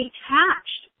emotionally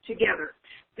detached together.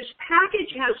 This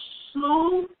package has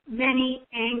so many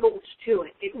angles to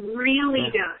it. It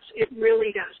really does. It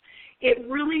really does. It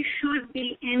really should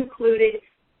be included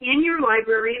in your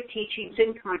library of teachings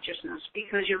in consciousness,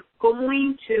 because you're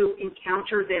going to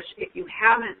encounter this if you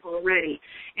haven't already.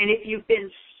 And if you've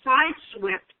been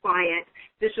sideswept by it,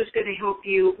 this is going to help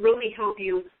you, really help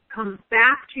you come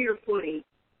back to your footing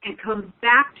and come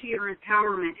back to your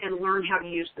empowerment and learn how to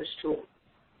use this tool.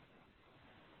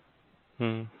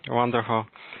 Wonderful.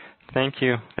 Thank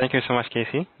you. Thank you so much,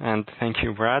 Kasey, and thank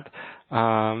you, Brad.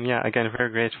 Again, very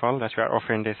grateful that you are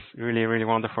offering this really, really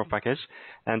wonderful package.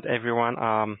 And everyone,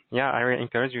 I really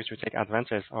encourage you to take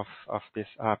advantage of this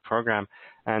program.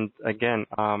 And again,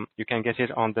 you can get it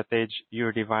on the page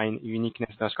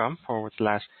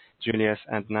yourdivineuniqueness.com/Julius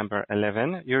and number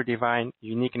 11,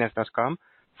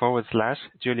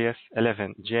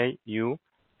 yourdivineuniqueness.com/Julius11,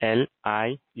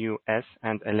 JULIUS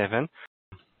and 11.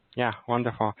 Yeah,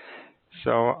 wonderful.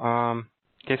 So,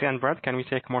 Kasey and Brad, can we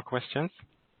take more questions?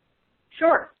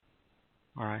 Sure.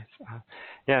 All right.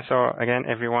 So again,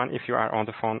 everyone, if you are on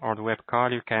the phone or the web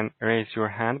call, you can raise your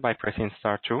hand by pressing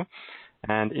 *2.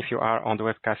 And if you are on the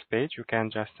webcast page, you can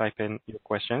just type in your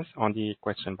questions on the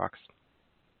question box.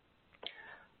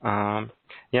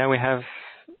 We have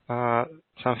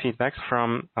some feedbacks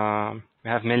from, we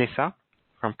have Melissa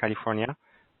from California.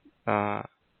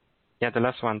 The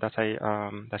last one that I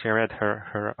read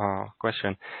her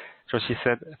question. So she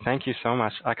said, "Thank you so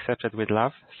much. Accepted with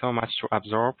love. So much to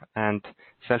absorb and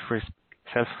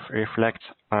self-reflect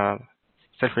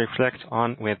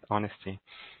on with honesty."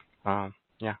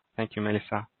 Thank you,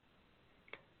 Melissa.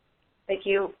 Thank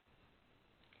you.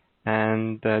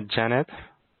 And Janet,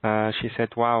 she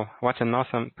said, "Wow, what an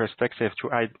awesome perspective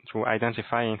to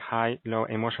identifying high-low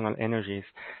emotional energies.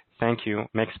 Thank you.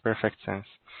 Makes perfect sense."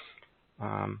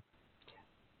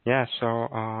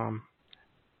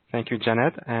 Thank you,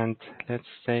 Janet. And let's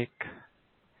take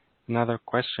another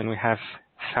question. We have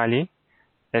Sally,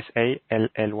 Sally.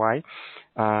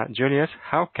 Julius,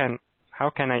 how can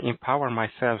I empower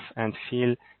myself and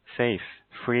feel safe,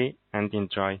 free, and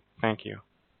enjoy? Thank you.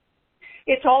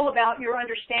 It's all about your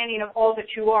understanding of all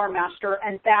that you are, Master,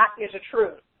 and that is a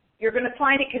truth. You're going to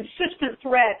find a consistent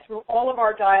thread through all of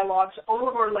our dialogues, all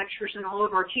of our lectures, and all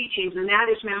of our teachings, and that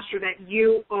is, Master, that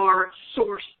you are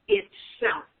Source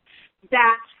itself.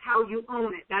 That's how you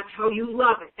own it. That's how you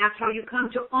love it. That's how you come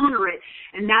to honor it,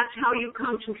 and that's how you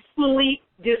come to fully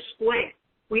display it.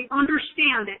 We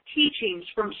understand that teachings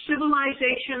from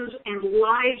civilizations and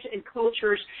lives and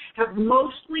cultures have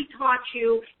mostly taught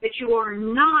you that you are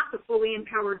not the fully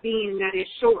empowered being that is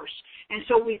Source. And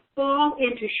so we fall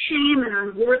into shame and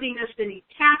unworthiness and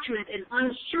detachment and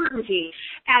uncertainty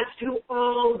as to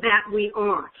all that we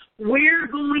are. We're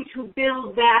going to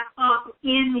build that up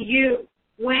in you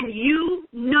when you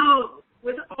know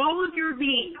with all of your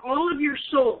being, all of your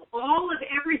soul, all of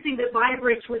everything that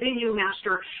vibrates within you,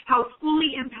 Master, how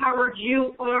fully empowered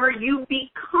you are. You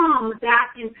become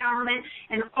that empowerment,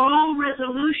 and all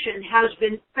resolution has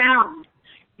been found.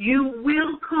 You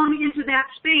will come into that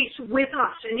space with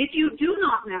us. And if you do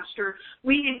not, Master,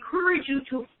 we encourage you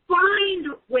to find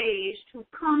ways to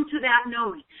come to that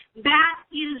knowing. That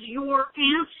is your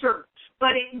answer.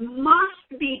 But it must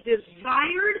be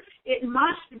desired. It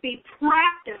must be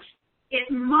practiced. It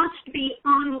must be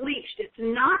unleashed. It's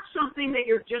not something that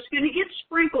you're just going to get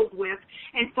sprinkled with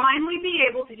and finally be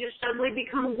able to just suddenly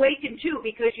become awakened to,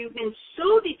 because you've been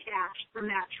so detached from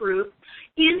that truth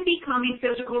in becoming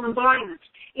physical embodiments.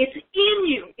 It's in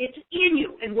you. It's in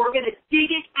you, and we're going to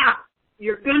dig it out.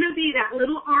 You're going to be that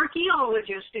little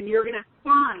archaeologist, and you're going to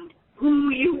find who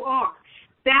you are.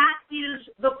 That is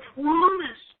the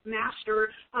promise,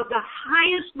 Master, of the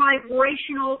highest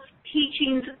vibrational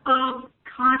teachings of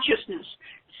consciousness.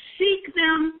 Seek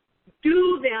them,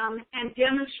 do them, and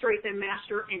demonstrate them,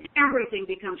 Master, and everything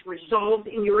becomes resolved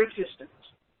in your existence.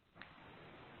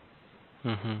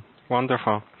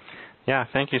 Wonderful. Yeah,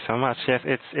 thank you so much. Yes,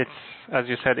 it's as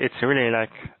you said, it's really like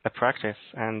a practice,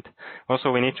 and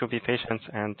also we need to be patient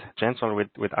and gentle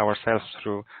with ourselves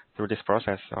through this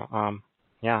process. So,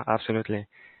 yeah, absolutely.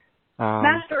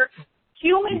 Master,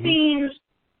 human mhm. beings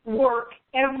work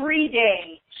every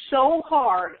day so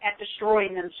hard at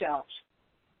destroying themselves.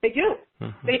 They do.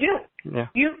 They do. Yeah.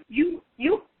 You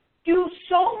do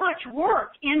so much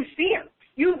work in fear.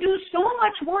 You do so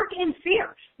much work in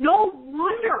fear. No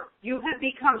wonder you have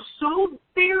become so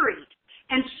buried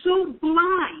and so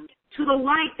blind to the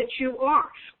light that you are.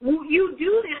 You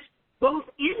do this both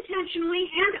intentionally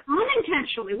and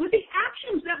unintentionally. With the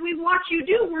actions that we watch you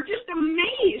do, we're just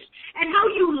amazed at how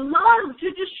you love to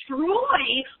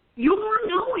destroy your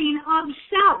knowing of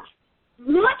self.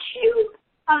 Once you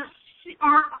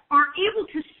are able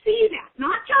to see that,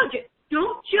 not judge it,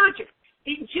 don't judge it.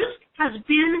 It just has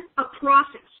been a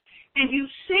process. And you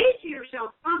say to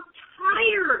yourself, I'm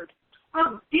tired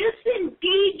of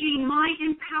disengaging my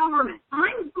empowerment.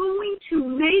 I'm going to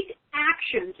make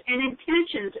actions and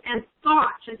intentions and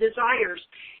thoughts and desires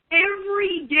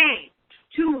every day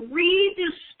to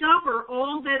rediscover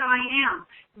all that I am.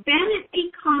 Then it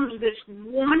becomes this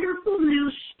wonderful new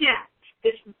step,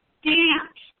 this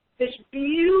dance, this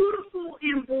beautiful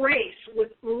embrace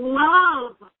with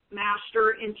love,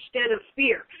 Master, instead of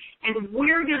fear. And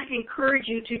we're going to encourage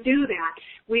you to do that.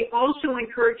 We also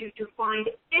encourage you to find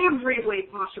every way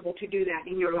possible to do that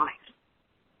in your life.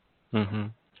 Mm-hmm.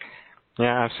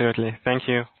 Yeah, absolutely. Thank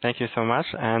you. Thank you so much.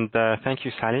 And thank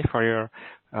you, Sally, for your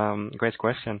great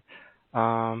question.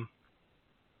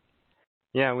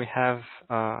 Yeah, we have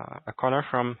a caller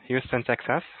from Houston,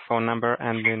 Texas, phone number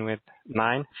ending with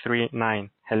 939.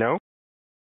 Hello?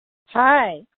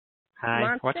 Hi. Hi.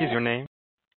 Monster? What is your name?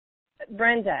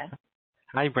 Brenda.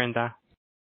 Hi, Brenda.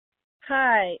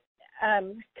 Hi.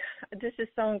 This is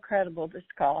so incredible, this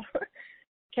call.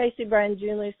 Kasey, Brian,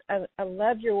 Julius, I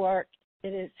love your work.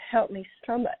 It has helped me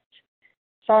so much.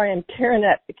 Sorry, I'm tearing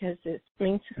up because it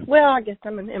means, well, I guess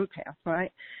I'm an empath,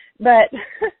 right? But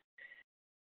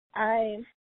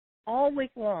all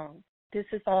week long, this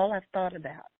is all I've thought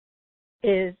about,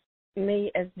 is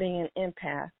me as being an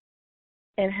empath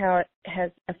and how it has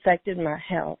affected my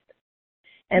health.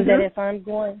 And that if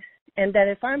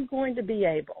I'm going to be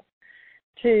able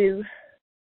to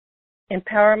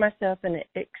empower myself and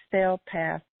excel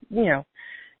past,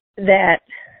 that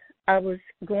I was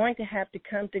going to have to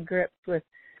come to grips with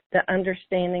the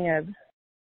understanding of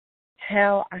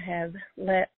how I have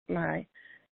let my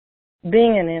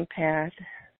being an empath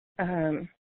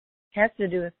has to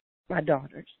do with my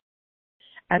daughters.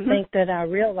 I think that I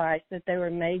realized that they were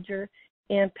major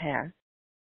empaths.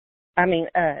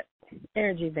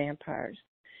 Energy vampires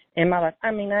in my life.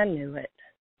 I knew it,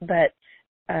 but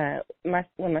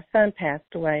when my son passed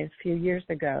away a few years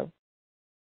ago,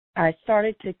 I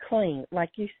started to cling,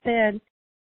 like you said,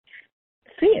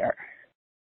 fear.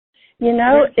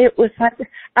 It was like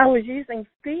I was using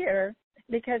fear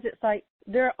because it's like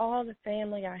they're all the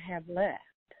family I have left.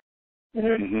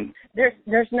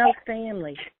 There's no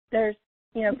family. There's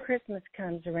Christmas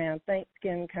comes around,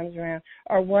 Thanksgiving comes around,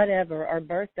 or whatever, or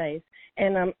birthdays,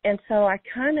 and so I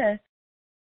kind of,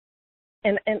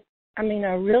 I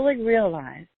really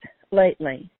realized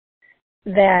lately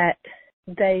that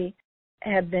they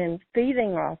have been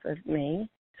feeding off of me,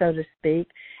 so to speak,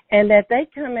 and that they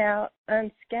come out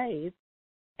unscathed,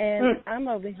 and I'm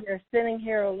over here sitting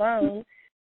here alone,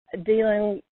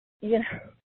 dealing, it's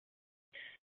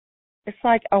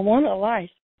like I want a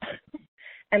life.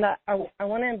 And I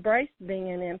want to embrace being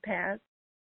an empath,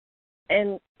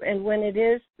 and when it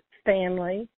is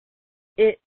family,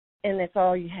 and it's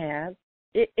all you have,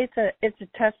 it's a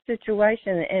tough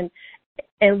situation.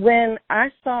 And when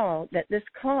I saw that this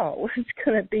call was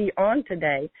going to be on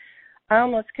today, I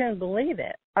almost couldn't believe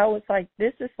it. I was like,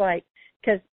 this is like,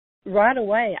 because right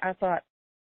away I thought,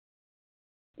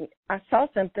 I saw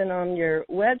something on your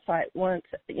website once,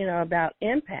 about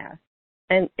empaths.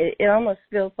 And it almost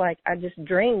feels like I just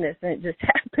dreamed this and it just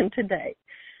happened today.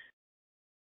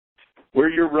 We're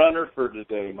your runner for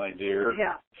today, my dear.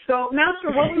 Yeah. So,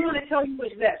 Master, what we want to tell you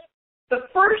is this. The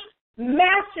first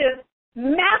massive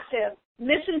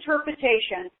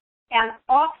misinterpretation and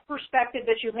off perspective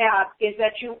that you have is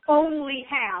that you only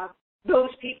have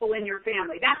those people in your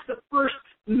family. That's the first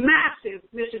massive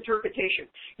misinterpretation.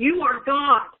 You are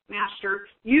God, Master.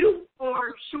 You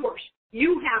are Source.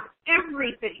 You have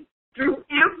everything. Through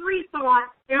every thought,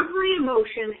 every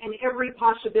emotion, and every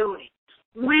possibility.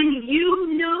 When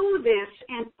you know this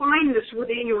and find this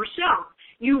within yourself,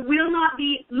 you will not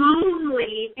be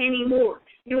lonely anymore.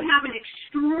 You have an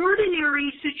extreme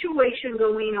extraordinary situation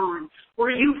going on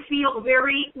where you feel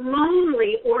very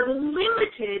lonely or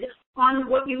limited on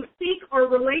what you think are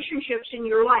relationships in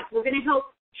your life. We're going to help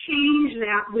change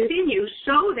that within you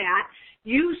so that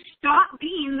you stop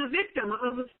being the victim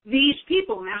of these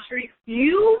people, Master.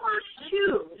 You must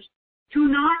choose to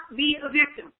not be a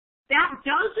victim. That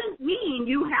doesn't mean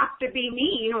you have to be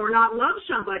mean or not love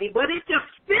somebody, but it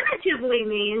definitively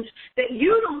means that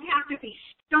you don't have to be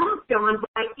stomped on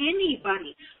by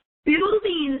anybody.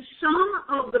 Building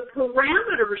some of the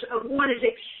parameters of what is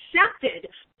accepted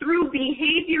through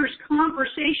behaviors,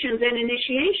 conversations, and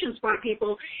initiations by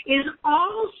people is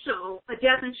also a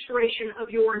demonstration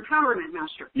of your empowerment,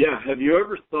 Master. Yeah, have you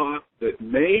ever thought that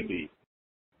maybe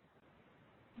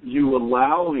you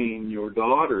allowing your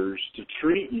daughters to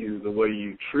treat you the way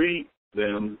you treat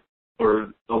them,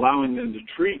 or allowing them to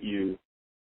treat you,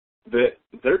 that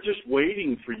they're just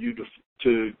waiting for you to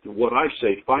what I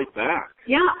say, fight back.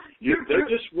 Yeah. They're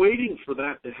just waiting for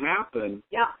that to happen.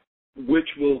 Yeah. Which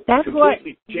will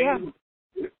completely change.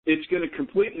 Yeah. It's going to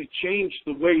completely change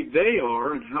the way they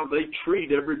are and how they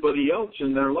treat everybody else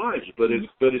in their lives. But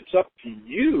it's up to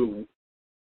you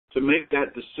to make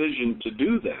that decision to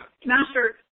do that.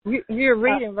 Master, you're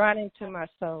reading right into my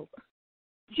soul.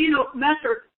 You know,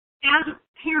 Master, as a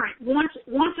parent,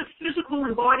 once a physical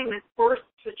embodiment births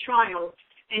a child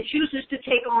and chooses to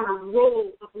take on a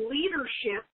role of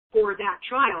leadership for that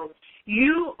child,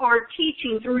 you are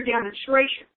teaching through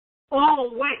demonstration,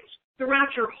 always, throughout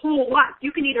your whole life.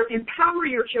 You can either empower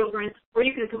your children or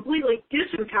you can completely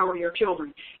disempower your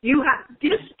children. You have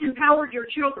disempowered your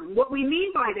children. What we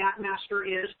mean by that, Master,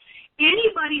 is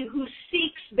anybody who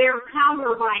seeks their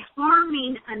power by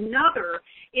harming another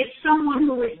is someone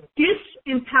who is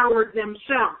disempowered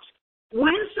themselves.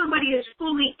 When somebody is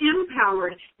fully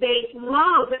empowered, they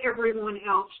love everyone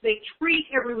else. They treat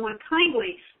everyone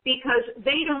kindly because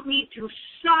they don't need to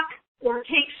suck or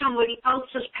take somebody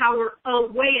else's power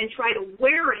away and try to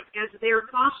wear it as their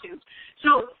costume.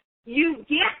 So you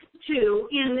get to,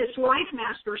 in this life,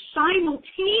 Master,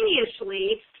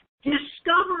 simultaneously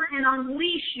discover and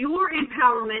unleash your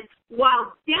empowerment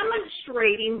while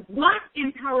demonstrating what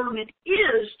empowerment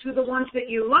is to the ones that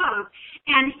you love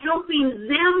and helping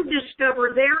them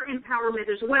discover their empowerment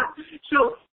as well.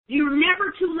 So you're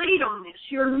never too late on this.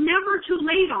 You're never too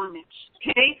late on this,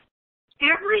 okay?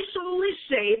 Every soul is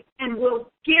saved and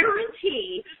will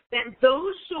guarantee that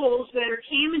those souls that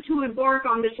came to embark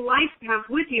on this life path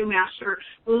with you, Master,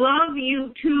 love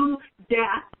you to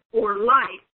death or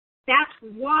life.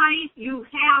 That's why you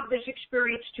have this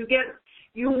experience together.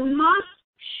 You must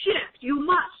shift. You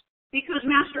must. Because,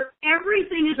 Master,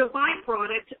 everything is a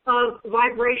byproduct of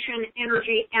vibration,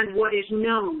 energy, and what is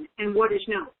known.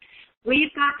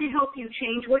 We've got to help you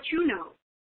change what you know,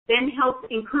 then help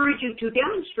encourage you to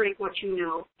demonstrate what you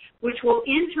know, which will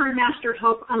in turn, Master,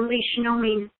 help unleash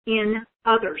knowing in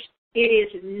others. It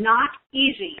is not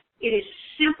easy. It is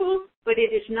simple, but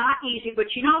it is not easy. But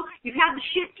you know, you've had the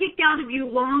shit kicked out of you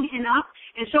long enough,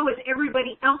 and so has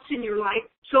everybody else in your life.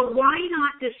 So why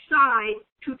not decide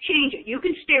to change it? You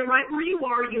can stay right where you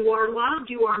are. You are loved,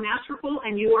 you are masterful,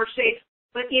 and you are safe.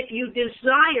 But if you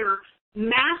desire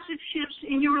massive shifts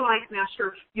in your life,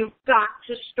 Master, you've got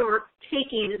to start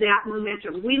taking that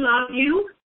momentum. We love you,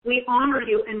 we honor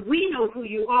you, and we know who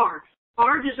you are.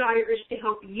 Our desire is to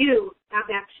help you have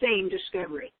that same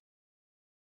discovery.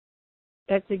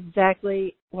 That's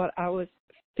exactly what I was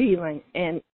feeling,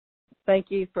 and thank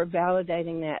you for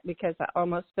validating that, because I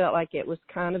almost felt like it was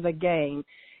kind of a game,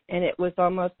 and it was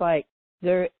almost like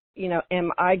there,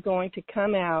 am I going to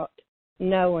come out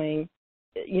knowing,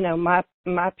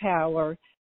 my power,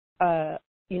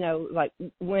 like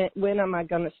when am I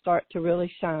going to start to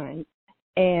really shine?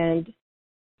 And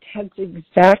that's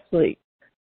exactly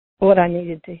what I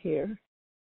needed to hear.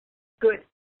 Good.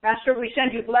 Master, we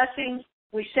send you blessings,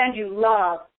 we send you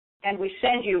love, and we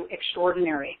send you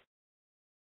extraordinary.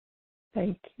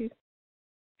 Thank you.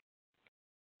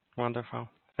 Wonderful.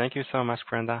 Thank you so much,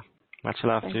 Brenda. Much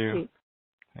love to you.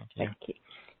 Thank you. Thank you.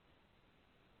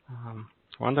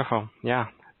 Wonderful. Yeah.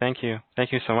 Thank you.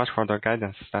 Thank you so much for the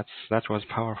guidance. That was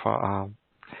powerful.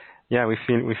 Yeah, we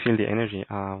feel the energy.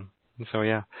 So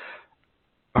yeah.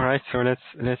 All right. So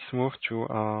let's move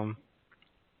to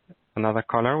another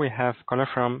caller. We have caller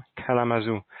from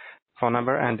Kalamazoo. Phone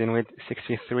number ending with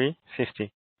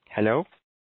 6350. Hello.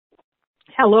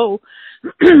 Hello.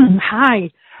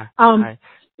 Hi. Hi.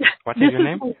 What is your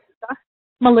name?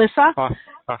 Melissa. Oh,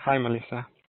 hi, Melissa.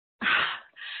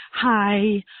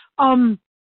 Hi.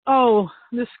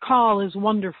 This call is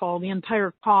wonderful. The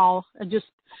entire call,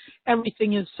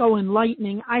 everything is so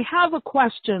enlightening. I have a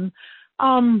question.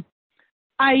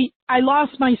 I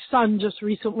lost my son just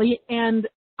recently, and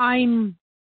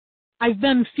I've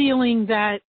been feeling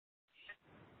that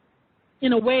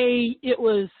in a way it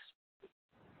was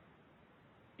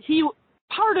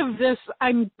part of this.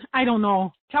 I don't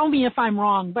know. Tell me if I'm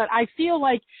wrong, but I feel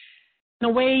like in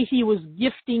a way he was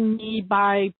gifting me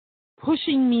by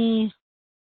pushing me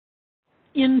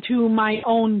into my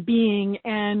own being,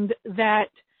 and that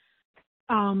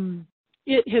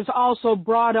it has also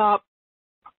brought up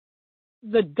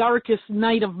the darkest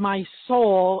night of my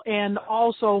soul, and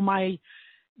also my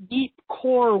deep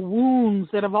core wounds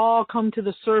that have all come to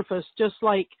the surface. Just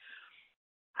like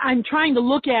I'm trying to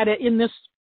look at it in this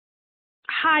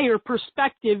higher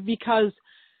perspective, because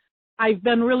I've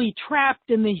been really trapped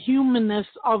in the humanness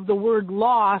of the word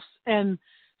loss and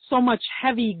so much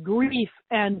heavy grief,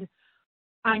 and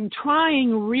I'm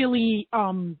trying really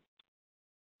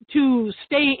to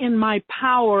stay in my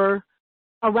power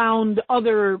around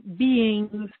other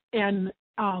beings and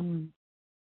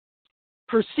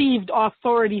perceived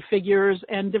authority figures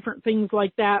and different things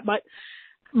like that. But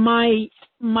my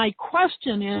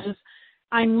question is,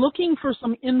 I'm looking for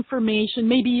some information,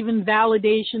 maybe even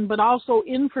validation, but also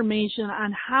information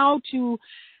on how to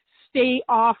stay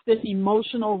off this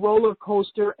emotional roller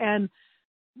coaster and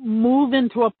move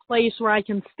into a place where I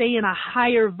can stay in a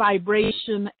higher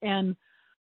vibration and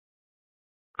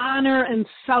honor and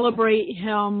celebrate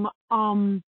him,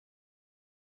 and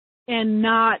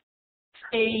not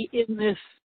stay in this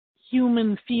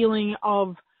human feeling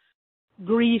of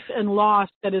grief and loss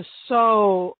that is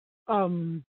so,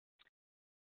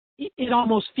 it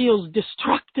almost feels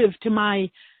destructive to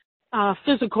my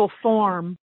physical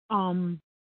form.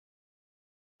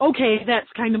 Okay, that's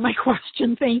kind of my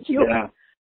question. Thank you.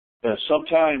 Yeah.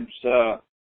 Sometimes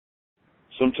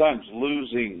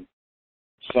losing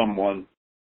someone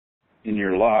in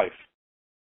your life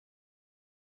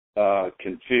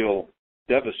can feel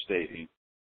devastating.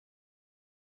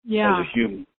 Yeah. As a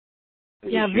human.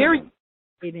 Very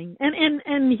devastating.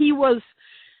 And he was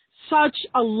such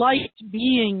a light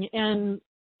being, and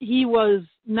he was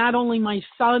not only my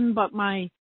son, but my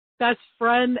best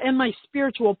friend and my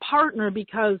spiritual partner,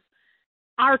 because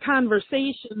our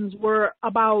conversations were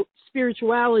about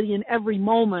spirituality in every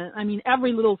moment. I mean,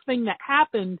 every little thing that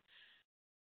happened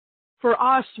for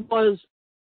us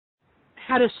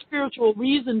had a spiritual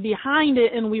reason behind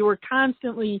it, and we were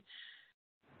constantly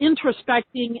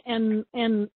introspecting and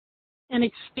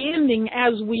expanding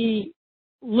as we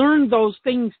learned those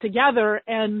things together.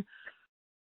 And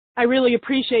I really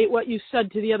appreciate what you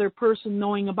said to the other person,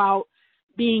 knowing about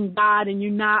being God and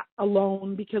you're not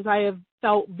alone, because I have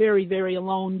felt very, very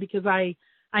alone, because I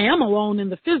am alone in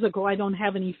the physical. I don't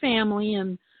have any family,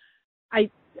 and I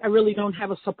really don't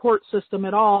have a support system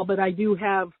at all, but I do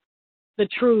have the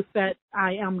truth that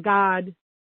I am God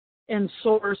and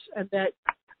source, and that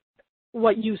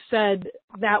what you said,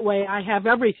 that way I have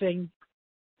everything.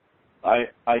 I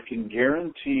can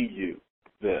guarantee you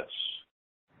this.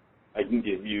 I can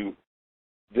give you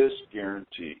this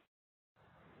guarantee,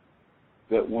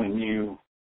 that when you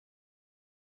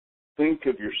think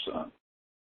of your son,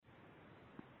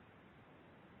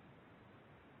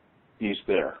 he's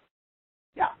there.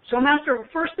 Yeah. So, Master, the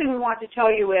first thing we want to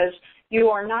tell you is you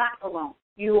are not alone.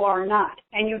 You are not.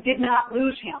 And you did not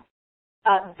lose him.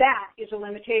 That is a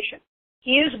limitation.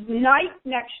 He is right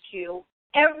next to you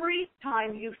every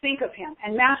time you think of him.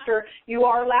 And, Master, you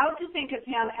are allowed to think of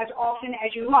him as often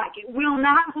as you like. It will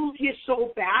not hold his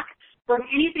soul back from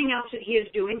anything else that he is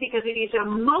doing, because it is a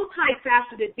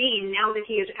multifaceted being now that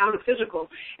he is out of physical.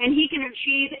 And he can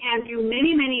achieve and do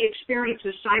many, many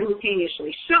experiences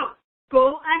simultaneously. So,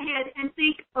 go ahead and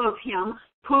think of him,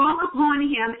 call upon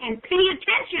him, and pay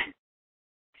attention.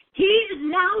 He is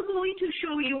now going to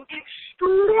show you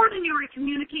extraordinary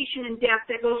communication and depth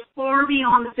that goes far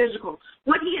beyond the physical.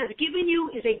 What he has given you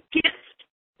is a gift,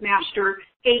 Master,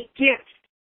 a gift.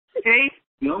 Okay?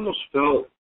 You almost felt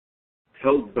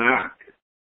held back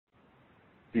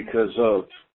because of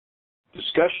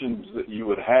discussions that you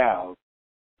would have.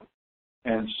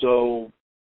 And so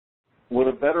what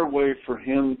a better way for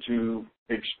him to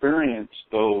experience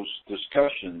those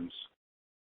discussions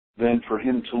than for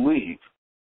him to leave,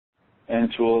 and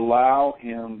to allow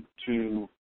him to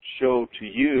show to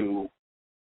you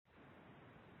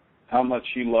how much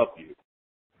he loved you.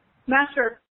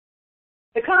 Master,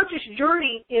 the conscious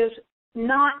journey is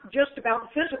not just about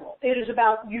the physical. It is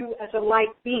about you as a light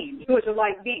being. You as a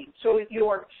light being. So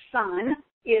your son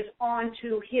is on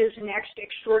to his next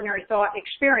extraordinary thought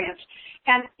experience,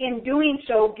 and in doing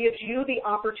so gives you the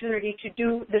opportunity to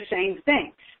do the same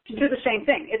thing.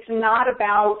 It's not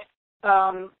about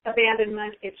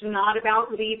abandonment. It's not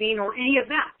about leaving or any of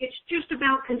that. It's just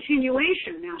about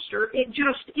continuation, Master. It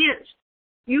just is.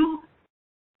 You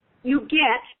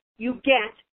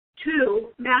get to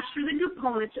master the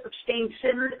components of staying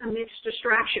centered amidst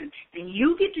distraction. And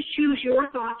you get to choose your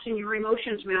thoughts and your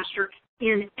emotions, Master,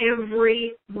 in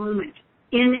every moment.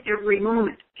 In every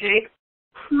moment, okay?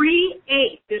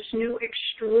 Create this new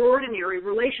extraordinary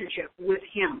relationship with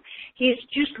him. He's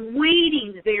just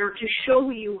waiting there to show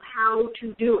you how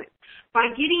to do it. By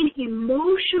getting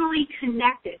emotionally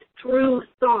connected through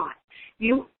thought,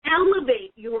 you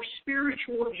elevate your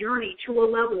spiritual journey to a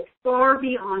level far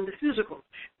beyond the physical.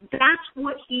 That's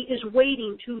what he is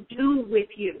waiting to do with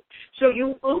you. So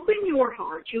you open your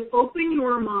heart, you open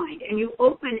your mind, and you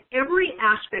open every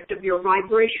aspect of your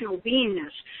vibrational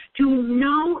beingness to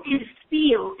know and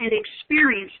feel and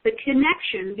experience the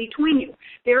connection between you.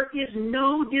 There is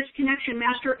no disconnection,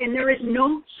 Master, and there is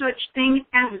no such thing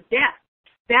as death.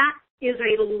 That is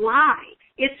a lie.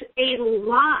 It's a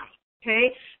lie.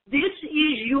 Okay? This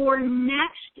is your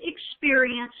next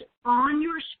experience on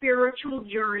your spiritual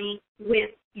journey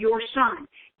with your son.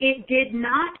 It did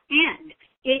not end.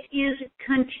 It is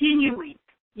continuing.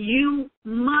 You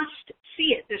must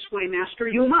see it this way, Master.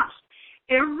 You must.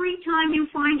 Every time you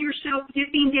find yourself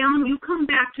dipping down, you come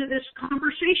back to this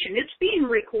conversation. It's being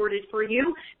recorded for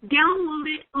you. Download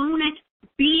it, own it,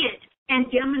 be it,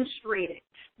 and demonstrate it.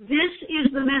 This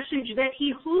is the message that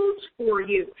he holds for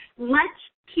you. Let's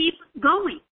keep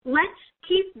going. Let's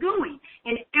keep going.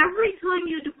 And every time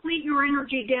you deplete your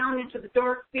energy down into the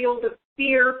dark field of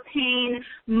fear, pain,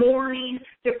 mourning,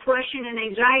 depression, and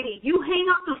anxiety, you hang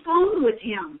up the phone with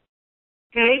him.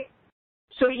 Okay?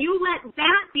 So you let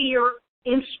that be your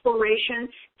inspiration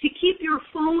to keep your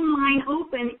phone line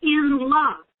open in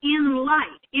love, in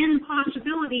light, in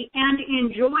possibility, and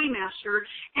in joy, Master,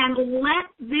 and let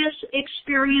this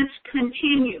experience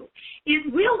continue.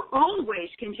 It will always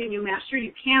continue, Master.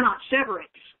 You cannot sever it.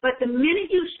 But the minute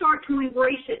you start to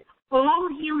embrace it, all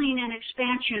healing and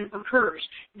expansion occurs.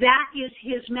 That is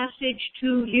his message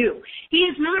to you. He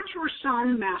is not your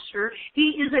son, Master.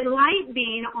 He is a light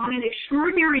being on an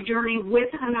extraordinary journey with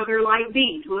another light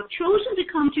being who have chosen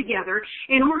to come together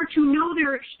in order to know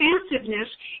their expansiveness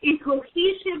in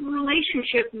cohesive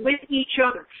relationship with each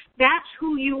other. That's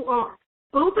who you are.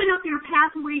 Open up your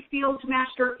pathway fields,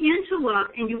 Master, into love,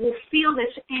 and you will feel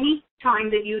this any time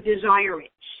that you desire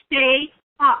it. Stay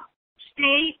up.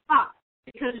 Stay up.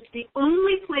 Because it's the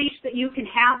only place that you can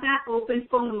have that open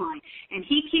phone line. And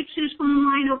he keeps his phone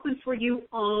line open for you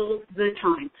all the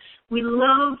time. We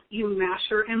love you,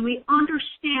 Master, and we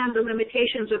understand the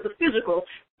limitations of the physical.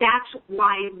 That's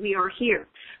why we are here.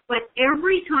 But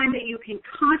every time that you can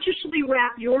consciously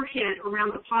wrap your head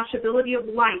around the possibility of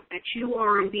light that you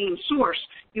are in being source,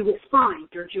 you will find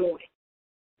your joy.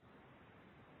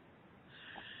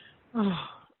 Oh,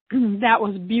 that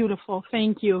was beautiful.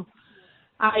 Thank you.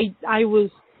 I was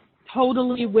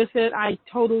totally with it. I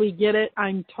totally get it.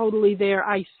 I'm totally there.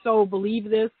 I so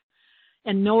believe this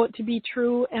and know it to be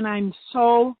true. And I'm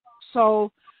so,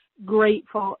 so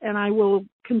grateful. And I will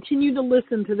continue to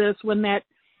listen to this when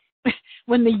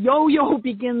the yo-yo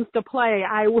begins to play.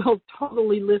 I will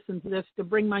totally listen to this to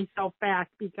bring myself back,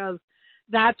 because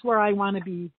that's where I want to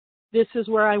be. This is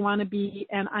where I want to be.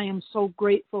 And I am so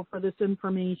grateful for this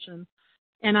information.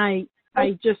 And I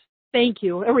just, thank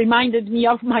you. It reminded me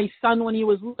of my son when he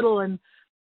was little, and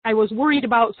I was worried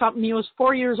about something. He was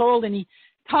 4 years old, and he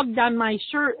tugged on my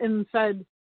shirt and said,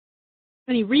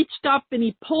 and he reached up and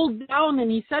he pulled down and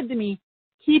he said to me,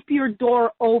 "Keep your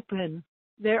door open.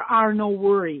 There are no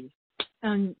worries."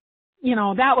 And, you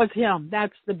know, that was him.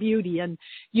 That's the beauty. And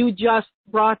you just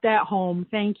brought that home.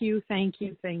 Thank you, thank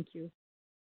you, thank you.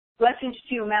 Blessings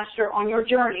to you, Master, on your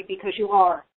journey, because you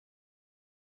are.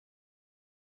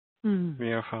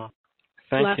 Beautiful.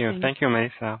 Thank Blessings. you. Thank you,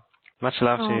 Melissa. Much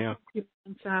love to you.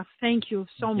 Thank you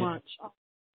so much.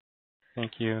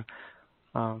 Thank you.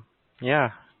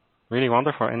 Yeah, really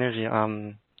wonderful energy.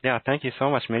 Yeah, thank you so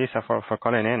much, Melissa, for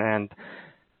calling in. And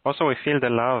also we feel the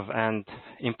love and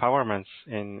empowerment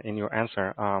in your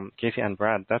answer, Kasey and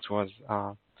Brad. That was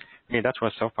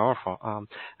so powerful.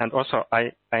 And also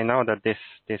I know that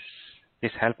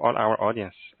this helped all our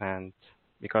audience, and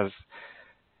because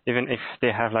even if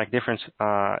they have like different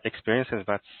experiences,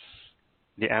 but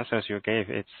the answers you gave,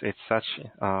 it's such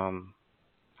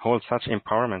hold such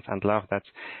empowerment and love that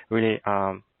really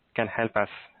can help us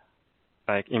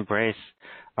like embrace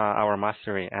our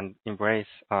mastery and embrace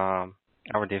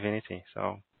our divinity.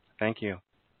 So thank you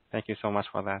so much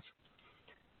for that.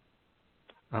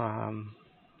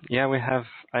 Yeah,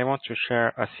 I want to share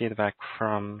a feedback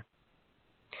from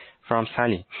from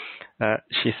Sally.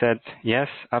 She said, yes,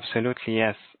 absolutely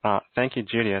yes. Thank you,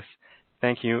 Julius.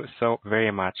 Thank you so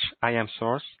very much. I am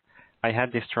Source. I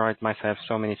had destroyed myself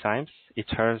so many times. It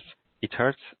hurts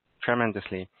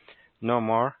tremendously. No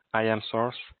more. I am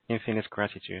Source. Infinite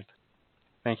gratitude.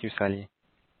 Thank you, Sally.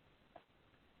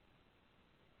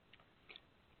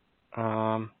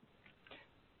 So,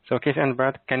 Kasey and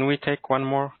Brad, can we take one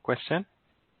more question?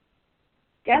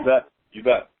 Yes. You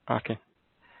bet. Okay.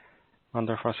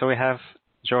 Wonderful. So we have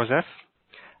Joseph.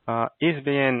 Is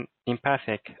being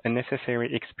empathic a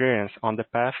necessary experience on the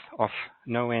path of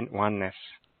knowing oneness?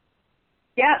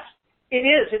 Yes, it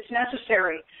is. It's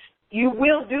necessary. You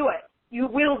will do it. You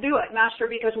will do it, Master,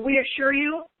 because we assure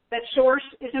you that Source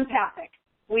is empathic.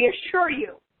 We assure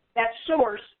you that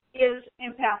Source is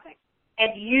empathic,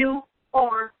 and you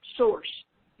are Source.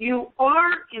 You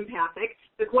are empathic.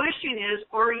 The question is,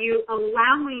 are you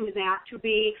allowing that to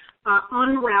be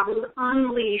unraveled,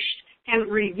 unleashed,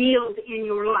 and revealed in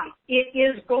your life? It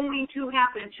is going to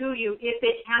happen to you if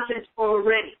it hasn't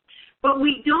already. But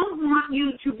we don't want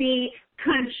you to be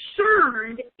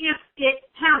concerned if it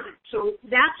hasn't. So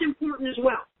that's important as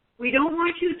well. We don't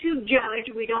want you to judge.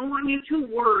 We don't want you to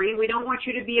worry. We don't want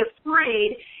you to be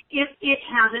afraid if it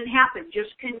hasn't happened.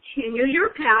 Just continue your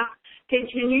path.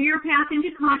 Continue your path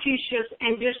into consciousness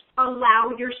and just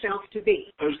allow yourself to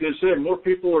be. I was going to say, more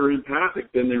people are empathic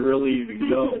than they really even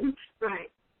know. Right.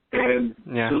 And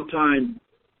sometimes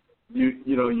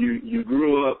you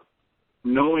grew up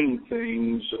knowing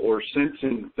things or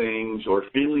sensing things or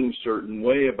feeling a certain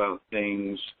way about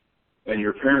things, and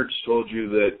your parents told you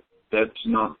that that's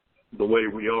not the way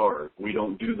we are. We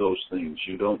don't do those things.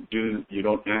 You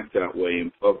don't act that way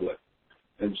in public.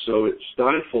 And so it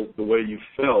stifled the way you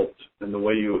felt and the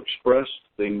way you expressed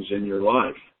things in your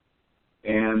life.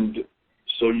 And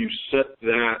so you set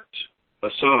that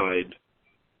aside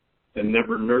and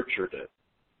never nurtured it.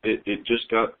 It just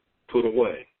got put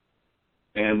away.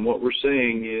 And what we're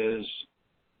saying is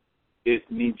it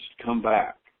needs to come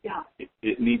back. Yeah.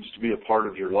 It needs to be a part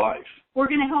of your life. We're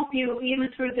going to help you even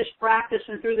through this practice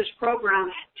and through this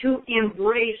program to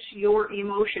embrace your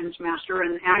emotions, Master.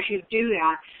 And as you do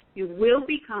that, you will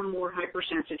become more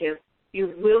hypersensitive,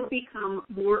 you will become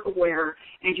more aware,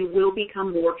 and you will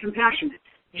become more compassionate.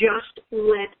 Just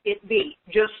let it be.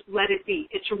 Just let it be.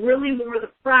 It's really more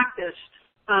the practice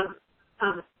of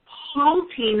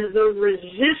halting the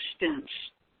resistance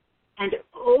and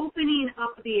opening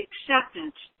up the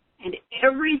acceptance, and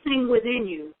everything within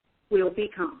you will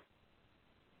become.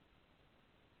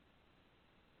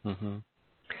 Mm-hmm.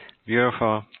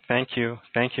 Beautiful. Thank you.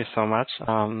 Thank you so much,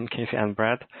 Kasey and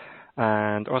Brad.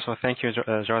 And also thank you,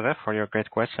 Joseph, for your great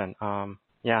question. Thank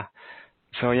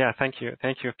you.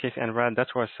 Thank you, Kasey and Brad.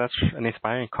 That was such an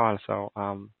inspiring call. So,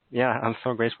 I'm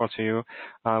so grateful to you.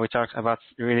 We talked about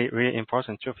really, really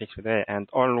important topics today, and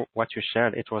all what you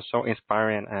shared, it was so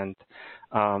inspiring and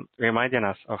reminding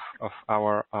us of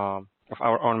our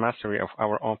own mastery, of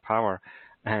our own power,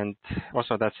 and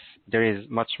also that there is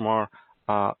much more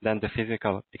than the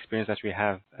physical experience that we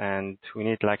have, and we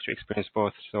need to experience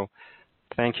both. So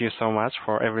thank you so much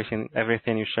for everything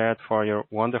you shared, for your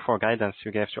wonderful guidance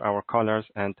you gave to our callers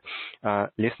and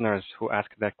listeners who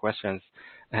asked their questions.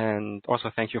 And also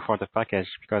thank you for the package,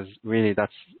 because really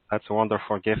that's a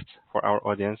wonderful gift for our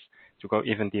audience to go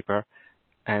even deeper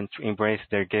and to embrace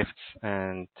their gifts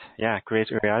and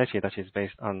create a reality that is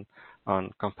based on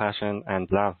compassion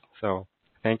and love. So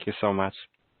thank you so much.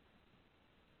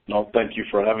 No, thank you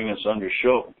for having us on your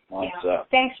show, Monsaf.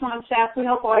 Thanks, Monsaf. We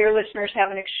hope all your listeners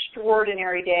have an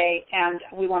extraordinary day, and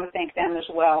we want to thank them as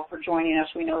well for joining us.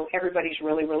 We know everybody's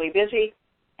really, really busy,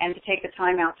 and to take the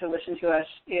time out to listen to us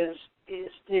is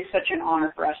such an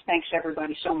honor for us. Thanks,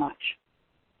 everybody, so much.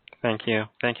 Thank you.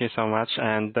 Thank you so much.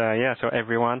 And so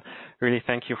everyone, really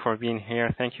thank you for being here.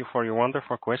 Thank you for your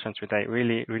wonderful questions today.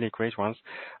 Really, really great ones.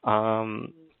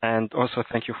 And also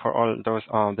thank you for all those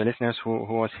the listeners who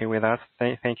was here with us.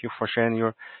 Thank you for sharing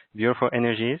your beautiful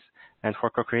energies and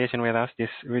for co-creating with us this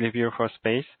really beautiful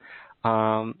space.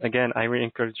 Again, I really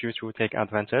encourage you to take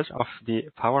advantage of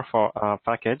the powerful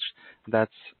package that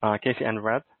Kasey and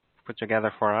Brad put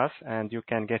together for us, and you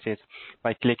can get it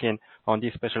by clicking on the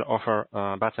special offer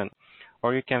button.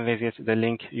 Or you can visit the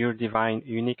link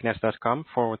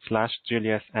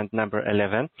yourdivineuniqueness.com/Julius and number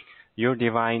 11.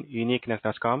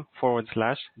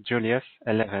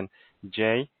 yourdivineuniqueness.com/Julius11,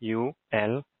 JULIUS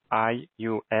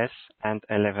and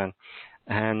 11.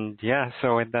 And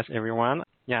so with that, everyone,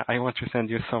 I want to send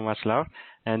you so much love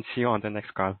and see you on the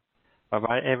next call.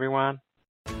 Bye-bye, everyone.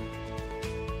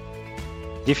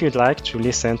 If you'd like to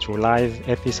listen to live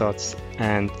episodes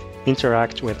and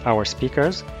interact with our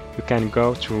speakers, you can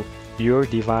go to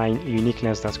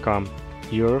yourdivineuniqueness.com.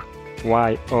 Your,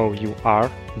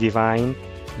 Y-O-U-R, divine,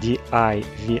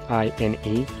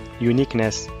 D-I-V-I-N-E,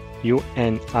 uniqueness,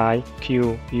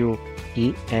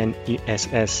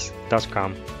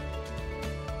 UNIQUENESS.com.